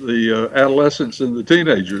the adolescents and the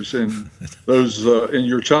teenagers and those in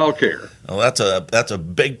your child care. Well, that's a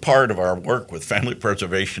big part of our work with family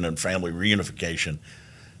preservation and family reunification.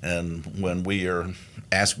 And when we are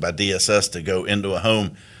asked by DSS to go into a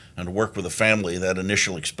home and work with a family, that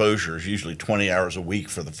initial exposure is usually 20 hours a week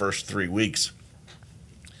for the first 3 weeks.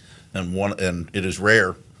 And it is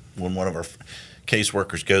rare when one of our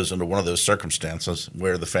caseworkers goes into one of those circumstances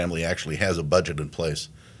where the family actually has a budget in place.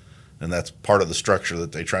 And that's part of the structure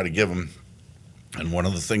that they try to give them. And one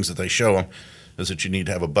of the things that they show them is that you need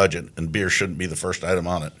to have a budget, and beer shouldn't be the first item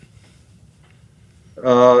on it.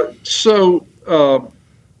 So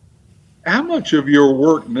how much of your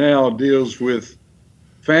work now deals with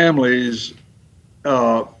families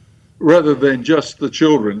rather than just the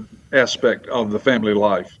children aspect of the family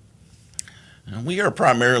life? We are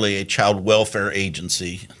primarily a child welfare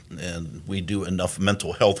agency, and we do enough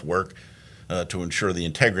mental health work to ensure the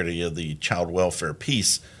integrity of the child welfare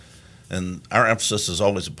piece. And our emphasis is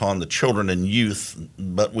always upon the children and youth,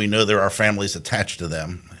 but we know there are families attached to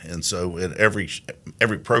them. And so at every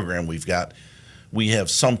program we've got, we have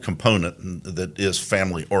some component that is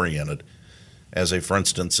family oriented. For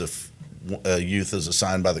instance, if a youth is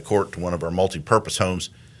assigned by the court to one of our multi-purpose homes,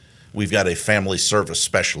 we've got a family service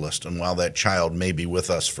specialist. And while that child may be with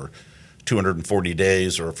us for 240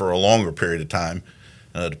 days or for a longer period of time,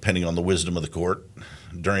 depending on the wisdom of the court,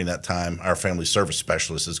 during that time, our family service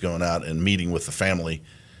specialist is going out and meeting with the family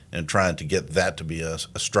and trying to get that to be a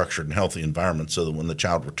structured and healthy environment so that when the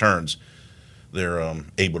child returns, they're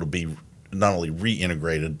able to be not only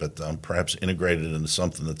reintegrated, but perhaps integrated into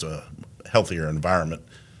something that's a healthier environment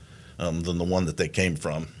than the one that they came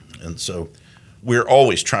from. And so we're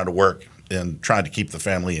always trying to work and trying to keep the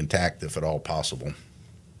family intact if at all possible.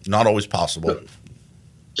 Not always possible.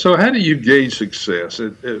 So how do you gauge success?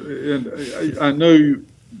 And I know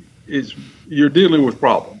you're dealing with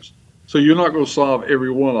problems, so you're not going to solve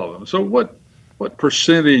every one of them. So what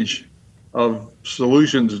percentage of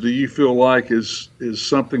solutions do you feel like is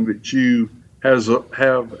something that you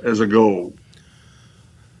have as a goal?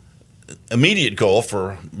 Immediate goal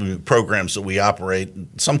for programs that we operate,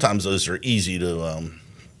 sometimes those are easy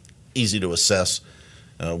to assess.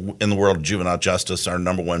 In the world of juvenile justice, our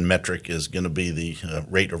number one metric is going to be the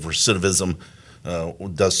rate of recidivism.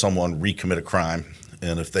 Does someone recommit a crime?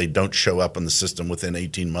 And if they don't show up in the system within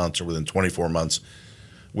 18 months or within 24 months,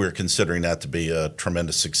 we're considering that to be a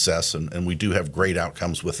tremendous success. And we do have great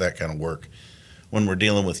outcomes with that kind of work. When we're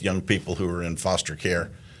dealing with young people who are in foster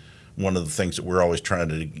care, one of the things that we're always trying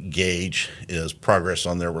to gauge is progress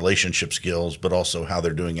on their relationship skills, but also how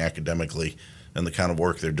they're doing academically and the kind of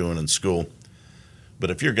work they're doing in school. But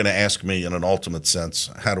if you're going to ask me in an ultimate sense,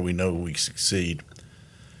 how do we know we succeed?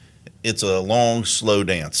 It's a long, slow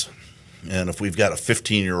dance. And if we've got a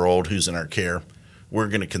 15-year-old who's in our care, we're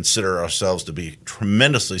going to consider ourselves to be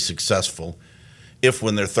tremendously successful if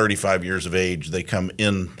when they're 35 years of age, they come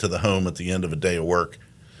into the home at the end of a day of work,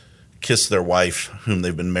 kiss their wife, whom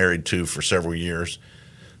they've been married to for several years,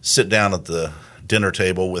 sit down at the dinner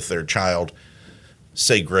table with their child,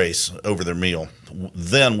 say grace over their meal.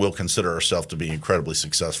 Then we'll consider ourselves to be incredibly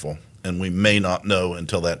successful, and we may not know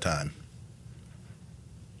until that time.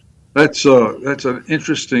 That's an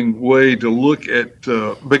interesting way to look at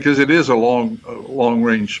because it is a long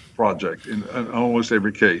range project in almost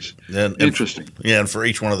every case. Interesting. And for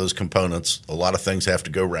each one of those components, a lot of things have to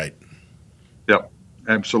go right. Yep,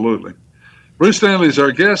 absolutely. Bruce Stanley is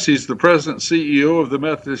our guest. He's the president and CEO of the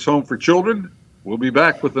Methodist Home for Children. We'll be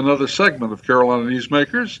back with another segment of Carolina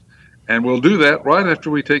Newsmakers, and we'll do that right after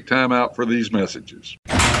we take time out for these messages.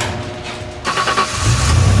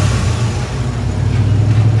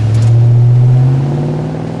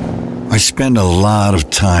 I spend a lot of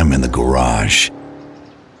time in the garage,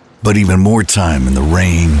 but even more time in the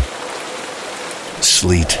rain,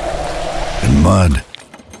 sleet, and mud.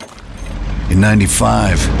 In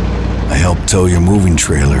 95, I helped tow your moving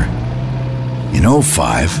trailer. In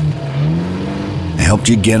 05, I helped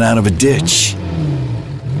you get out of a ditch.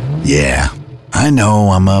 Yeah, I know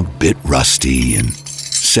I'm a bit rusty, and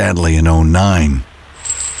sadly in 09,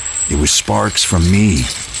 it was sparks from me,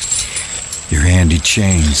 your handy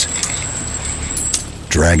chains,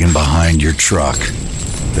 dragging behind your truck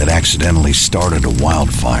that accidentally started a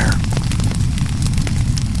wildfire.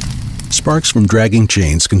 Sparks from dragging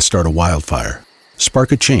chains can start a wildfire.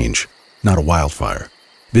 Spark a change, not a wildfire.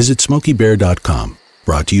 Visit SmokeyBear.com.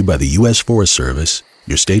 Brought to you by the U.S. Forest Service,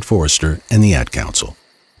 your state forester, and the Ad Council.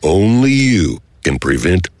 Only you can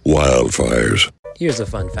prevent wildfires. Here's a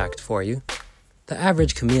fun fact for you. The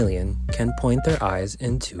average chameleon can point their eyes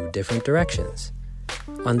in 2 different directions.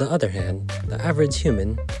 On the other hand, the average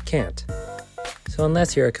human can't. So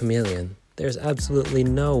unless you're a chameleon, there's absolutely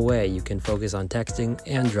no way you can focus on texting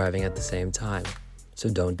and driving at the same time. So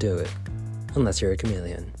don't do it, unless you're a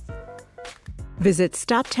chameleon. Visit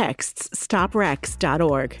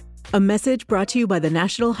StopTextsStopWrecks.org. A message brought to you by the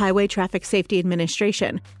National Highway Traffic Safety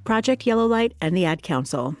Administration, Project Yellow Light, and the Ad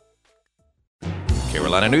Council.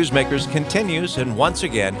 Carolina Newsmakers continues, and once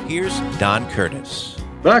again, here's Don Curtis.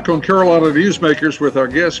 Back on Carolina Newsmakers with our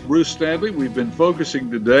guest, Bruce Stanley. We've been focusing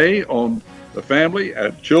today on the family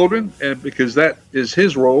and children, and because that is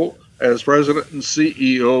his role as president and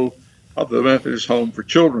CEO of the Methodist Home for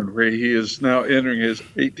Children, where he is now entering his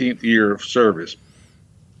 18th year of service.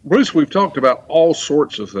 Bruce, we've talked about all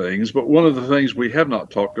sorts of things, but one of the things we have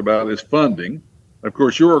not talked about is funding. Of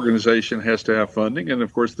course, your organization has to have funding, and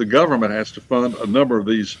of course, the government has to fund a number of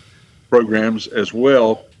these programs as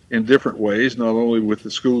well in different ways, not only with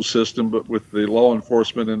the school system, but with the law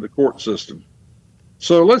enforcement and the court system.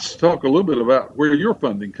 So let's talk a little bit about where your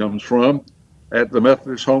funding comes from at the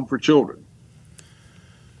Methodist Home for Children.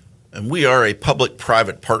 And we are a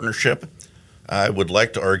public-private partnership. I would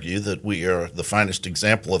like to argue that we are the finest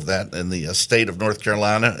example of that in the state of North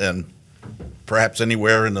Carolina, and perhaps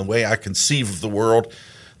anywhere in the way I conceive of the world.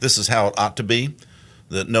 This is how it ought to be,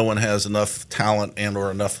 that no one has enough talent and or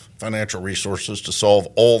enough financial resources to solve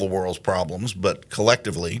all the world's problems, but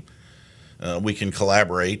collectively we can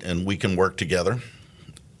collaborate and we can work together.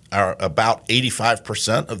 About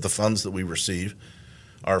 85% of the funds that we receive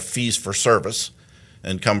are fees for service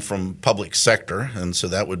and come from public sector, and so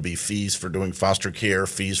that would be fees for doing foster care,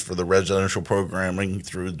 fees for the residential programming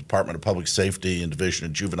through the Department of Public Safety and Division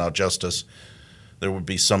of Juvenile Justice. There would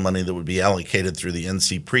be some money that would be allocated through the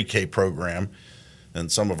NC Pre-K program,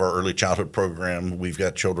 and some of our early childhood program. We've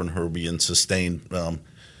got children who are being sustained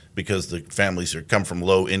because the families come from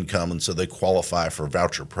low income, and so they qualify for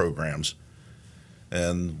voucher programs.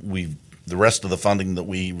 And the rest of the funding that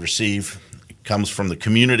we receive comes from the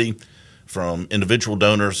community, from individual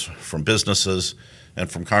donors, from businesses, and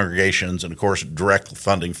from congregations, and of course direct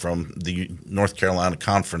funding from the North Carolina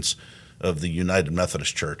Conference of the United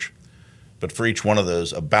Methodist Church. But for each one of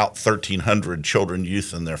those, about 1,300 children,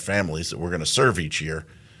 youth, and their families that we're going to serve each year,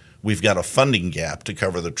 we've got a funding gap to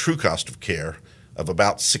cover the true cost of care of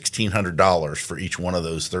about $1,600 for each one of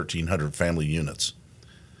those 1,300 family units.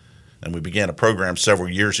 And we began a program several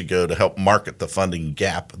years ago to help market the funding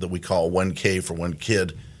gap that we call 1K for one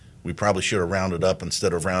kid. We probably should have rounded up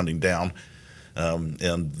instead of rounding down.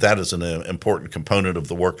 And that is an important component of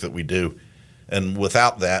the work that we do. And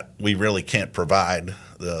without that, we really can't provide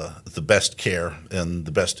the best care and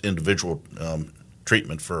the best individual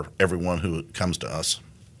treatment for everyone who comes to us.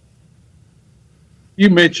 You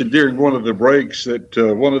mentioned during one of the breaks that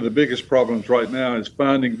one of the biggest problems right now is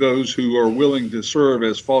finding those who are willing to serve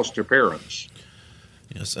as foster parents.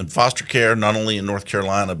 Yes, and foster care, not only in North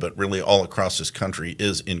Carolina, but really all across this country,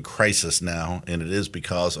 is in crisis now, and it is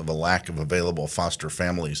because of a lack of available foster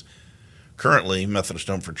families. Currently, Methodist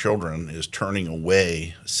Home for Children is turning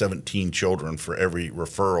away 17 children for every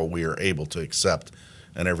referral we are able to accept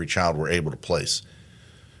and every child we're able to place.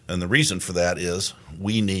 And the reason for that is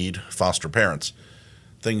we need foster parents.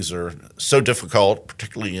 Things are so difficult,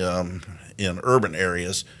 particularly in urban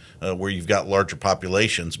areas where you've got larger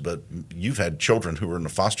populations, but you've had children who are in the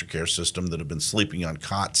foster care system that have been sleeping on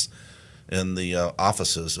cots in the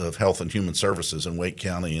offices of Health and Human Services in Wake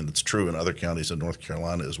County, and it's true in other counties in North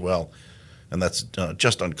Carolina as well. And that's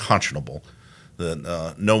just unconscionable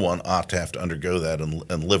that no one ought to have to undergo that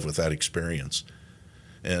and live with that experience.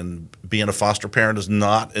 And being a foster parent is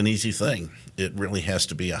not an easy thing. It really has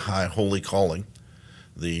to be a high, holy calling.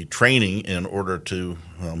 The training in order to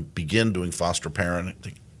begin doing foster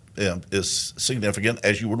parenting is significant,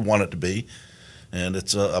 as you would want it to be, and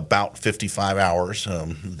it's about 55 hours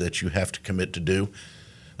that you have to commit to do.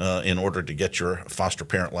 in order to get your foster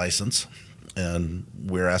parent license. And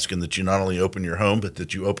we're asking that you not only open your home, but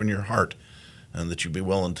that you open your heart and that you be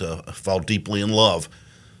willing to fall deeply in love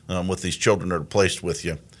with these children that are placed with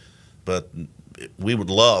you. But we would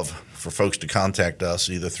love for folks to contact us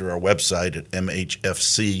either through our website at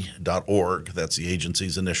mhfc.org, that's the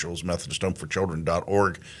agency's initials,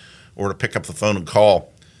 MethodistHomeForChildren.org, or to pick up the phone and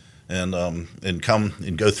call and come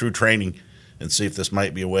and go through training and see if this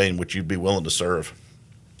might be a way in which you'd be willing to serve.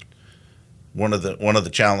 One of the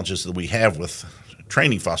challenges that we have with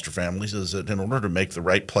training foster families is that in order to make the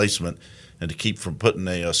right placement and to keep from putting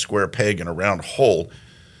a square peg in a round hole,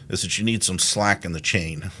 is that you need some slack in the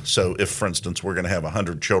chain. So if, for instance, we're going to have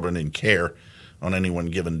 100 children in care on any one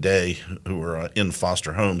given day who are in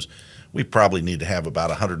foster homes, we probably need to have about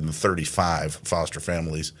 135 foster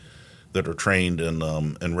families that are trained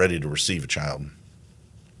and ready to receive a child.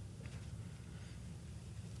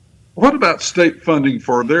 What about state funding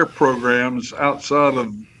for their programs outside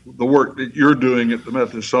of the work that you're doing at the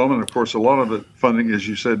Methodist Home? And of course, a lot of the funding, as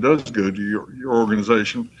you said, does go to your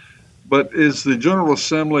organization. But is the General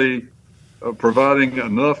Assembly providing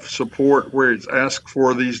enough support where it's asked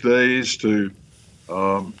for these days to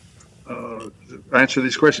answer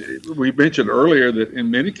these questions? We mentioned earlier that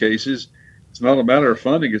in many cases, it's not a matter of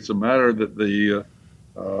funding; it's a matter that the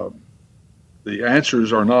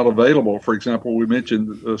answers are not available. For example, we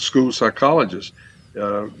mentioned the school psychologists.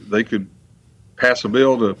 They could pass a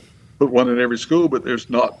bill to put one in every school, but there's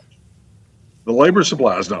not, the labor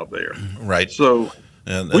supply is not there. Right. So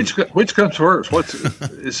which comes first?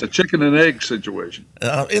 It's a chicken and egg situation.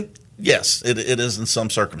 Yes, it is in some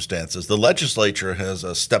circumstances. The legislature has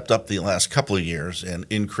stepped up the last couple of years and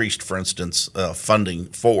increased, for instance, funding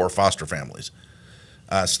for foster families.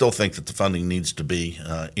 I still think that the funding needs to be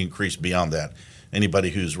increased beyond that. Anybody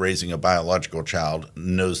who's raising a biological child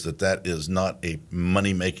knows that that is not a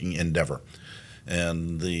money-making endeavor.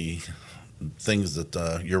 And the things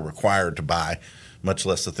that you're required to buy, much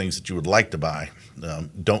less the things that you would like to buy,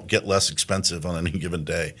 don't get less expensive on any given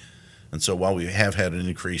day. And so while we have had an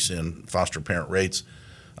increase in foster parent rates,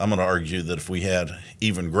 I'm going to argue that if we had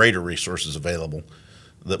even greater resources available,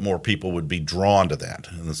 that more people would be drawn to that.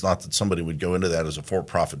 And it's not that somebody would go into that as a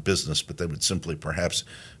for-profit business, but they would simply perhaps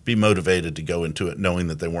be motivated to go into it knowing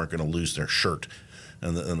that they weren't going to lose their shirt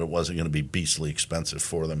and it wasn't going to be beastly expensive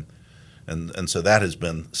for them. And so that has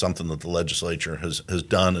been something that the legislature has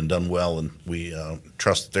done and done well, and we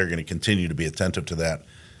trust that they're going to continue to be attentive to that.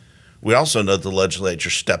 We also know the legislature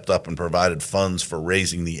stepped up and provided funds for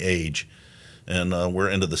raising the age, and we're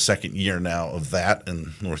into the second year now of that,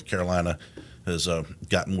 and North Carolina has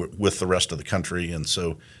gotten with the rest of the country, and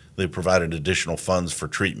so they provided additional funds for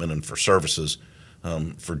treatment and for services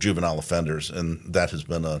for juvenile offenders, and that has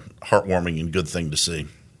been a heartwarming and good thing to see.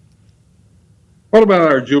 What about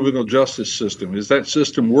our juvenile justice system? Is that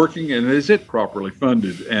system working, and is it properly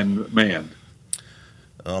funded and manned?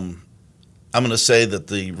 I'm going to say that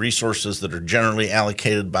the resources that are generally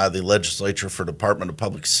allocated by the legislature for Department of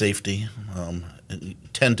Public Safety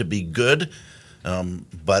tend to be good,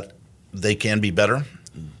 but they can be better.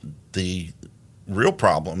 The real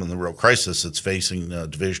problem and the real crisis that's facing the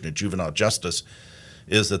Division of Juvenile Justice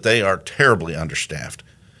is that they are terribly understaffed.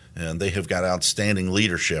 And they have got outstanding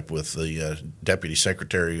leadership with the Deputy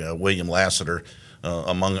Secretary William Lassiter,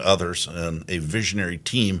 among others, and a visionary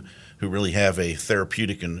team who really have a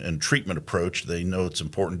therapeutic and treatment approach. They know it's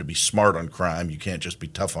important to be smart on crime. You can't just be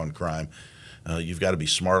tough on crime. You've got to be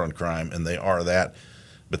smart on crime, and they are that.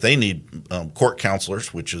 But they need court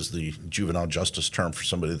counselors, which is the juvenile justice term for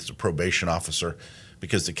somebody that's a probation officer,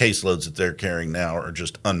 because the caseloads that they're carrying now are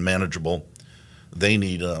just unmanageable. They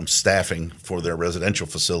need staffing for their residential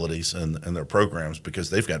facilities and their programs, because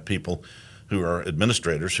they've got people who are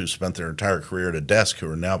administrators who spent their entire career at a desk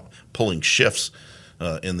who are now pulling shifts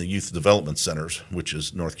in the youth development centers, which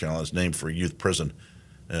is North Carolina's name for a youth prison.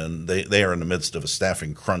 And they are in the midst of a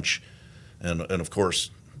staffing crunch. And of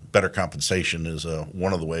course, better compensation is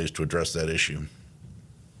one of the ways to address that issue.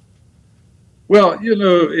 Well,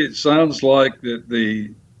 it sounds like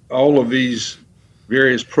that all of these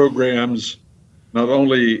various programs, not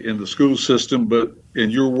only in the school system, but in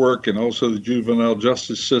your work and also the juvenile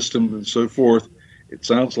justice system and so forth, it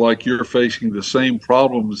sounds like you're facing the same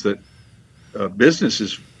problems that business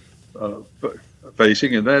is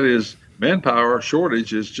facing, and that is manpower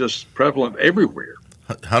shortage is just prevalent everywhere.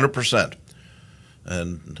 100%.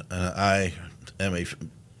 And I am a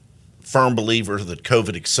firm believer that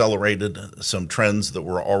COVID accelerated some trends that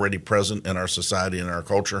were already present in our society and our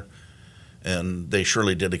culture, and they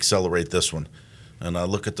surely did accelerate this one. And I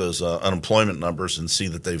look at those unemployment numbers and see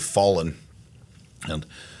that they've fallen. And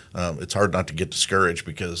it's hard not to get discouraged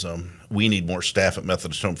because we need more staff at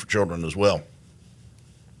Methodist Home for Children as well.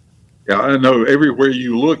 Yeah, I know everywhere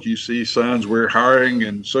you look, you see signs we're hiring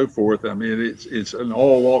and so forth. I mean, it's in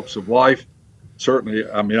all walks of life. Certainly,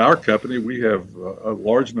 I mean, our company, we have a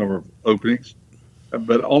large number of openings,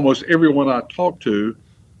 but almost everyone I talk to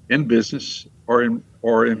in business or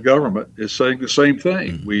in government is saying the same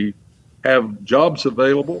thing. Mm-hmm. We have jobs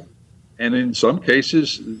available, and in some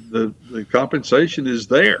cases, the compensation is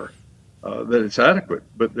there, that it's adequate,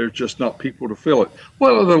 but there's just not people to fill it.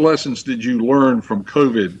 What other lessons did you learn from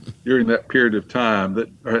COVID during that period of time that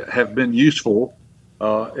have been useful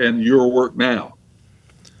in your work now?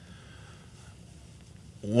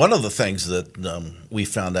 One of the things that we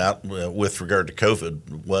found out with regard to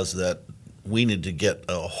COVID was that we need to get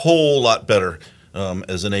a whole lot better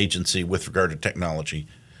as an agency with regard to technology.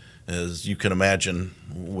 As you can imagine,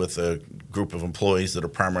 with a group of employees that are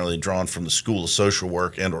primarily drawn from the School of Social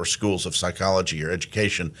Work and or schools of psychology or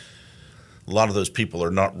education, a lot of those people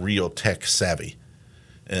are not real tech savvy.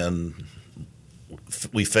 And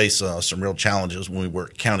we face some real challenges when we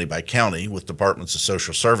work county by county with departments of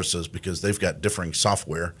social services because they've got differing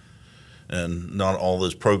software and not all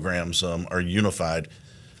those programs are unified.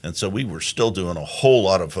 And so we were still doing a whole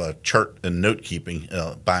lot of chart and note keeping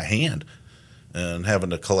by hand and having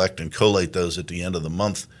to collect and collate those at the end of the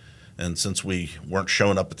month. And since we weren't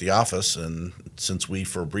showing up at the office, and since we,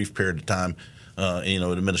 for a brief period of time,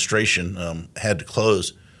 administration had to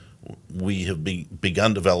close, we have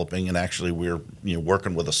begun developing, and actually we're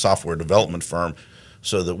working with a software development firm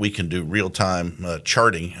so that we can do real-time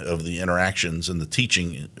charting of the interactions and the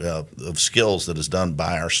teaching of skills that is done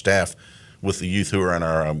by our staff with the youth who are in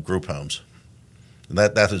our group homes. And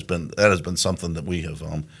that has been something that we have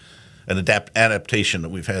an adaptation that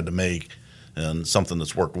we've had to make, and something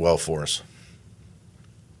that's worked well for us.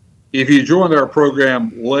 If you joined our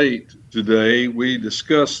program late today, we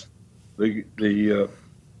discussed the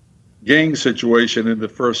gang situation in the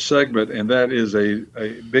first segment, and that is a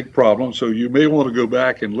big problem. So you may want to go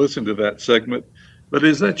back and listen to that segment. But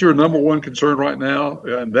is that your number one concern right now,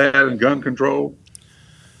 and that and gun control?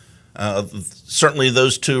 Certainly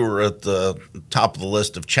those two are at the top of the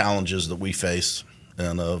list of challenges that we face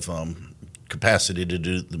and of capacity to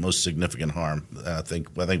do the most significant harm, I think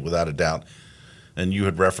without a doubt. And you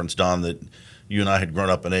had referenced, Don, that you and I had grown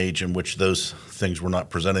up in an age in which those things were not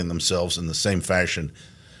presenting themselves in the same fashion,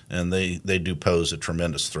 and they do pose a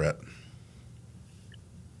tremendous threat.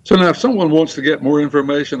 So now if someone wants to get more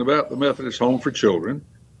information about the Methodist Home for Children,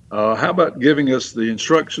 how about giving us the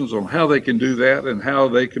instructions on how they can do that and how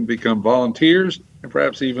they can become volunteers and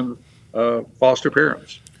perhaps even foster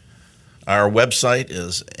parents? Our website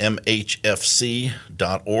is mhfc.org,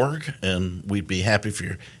 and we'd be happy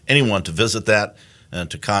for anyone to visit that and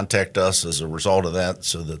to contact us as a result of that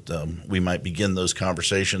so that we might begin those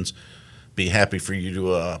conversations. Be happy for you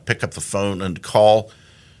to pick up the phone and call.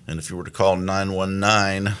 And if you were to call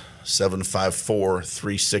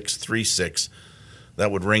 919-754-3636,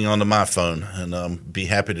 that would ring onto my phone, and be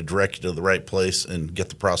happy to direct you to the right place and get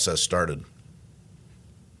the process started.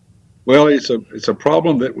 Well, it's a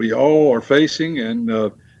problem that we all are facing,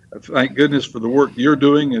 and thank goodness for the work you're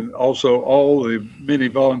doing, and also all the many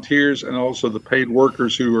volunteers and also the paid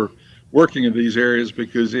workers who are working in these areas,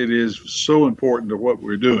 because it is so important to what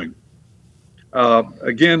we're doing.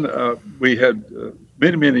 Again, we had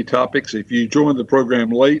many topics. If you joined the program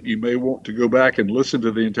late, you may want to go back and listen to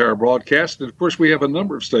the entire broadcast. And of course, we have a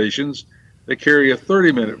number of stations that carry a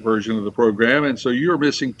 30-minute version of the program, and so you're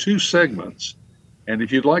missing two segments. And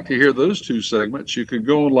if you'd like to hear those two segments, you can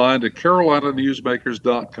go online to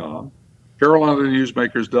carolinanewsmakers.com,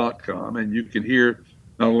 and you can hear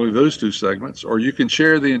not only those two segments, or you can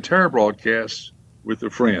share the entire broadcast with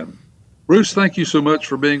a friend. Bruce, thank you so much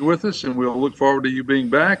for being with us, and we'll look forward to you being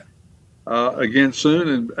back again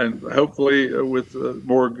soon, and hopefully with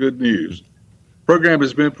more good news. The program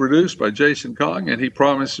has been produced by Jason Kong, and he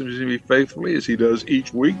promises me faithfully, as he does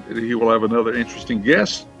each week, that he will have another interesting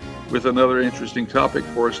guest with another interesting topic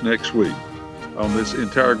for us next week on this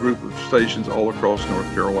entire group of stations all across North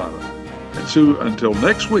Carolina. And so until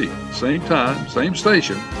next week, same time, same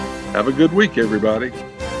station, have a good week, everybody.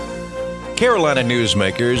 Carolina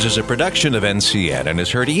Newsmakers is a production of NCN and is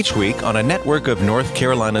heard each week on a network of North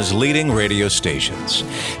Carolina's leading radio stations.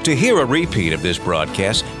 To hear a repeat of this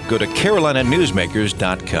broadcast, go to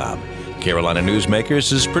carolinanewsmakers.com. Carolina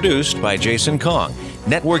Newsmakers is produced by Jason Kong.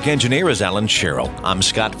 Network engineer is Alan Sherrill. I'm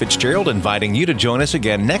Scott Fitzgerald, inviting you to join us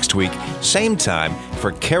again next week, same time,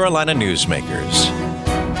 for Carolina Newsmakers.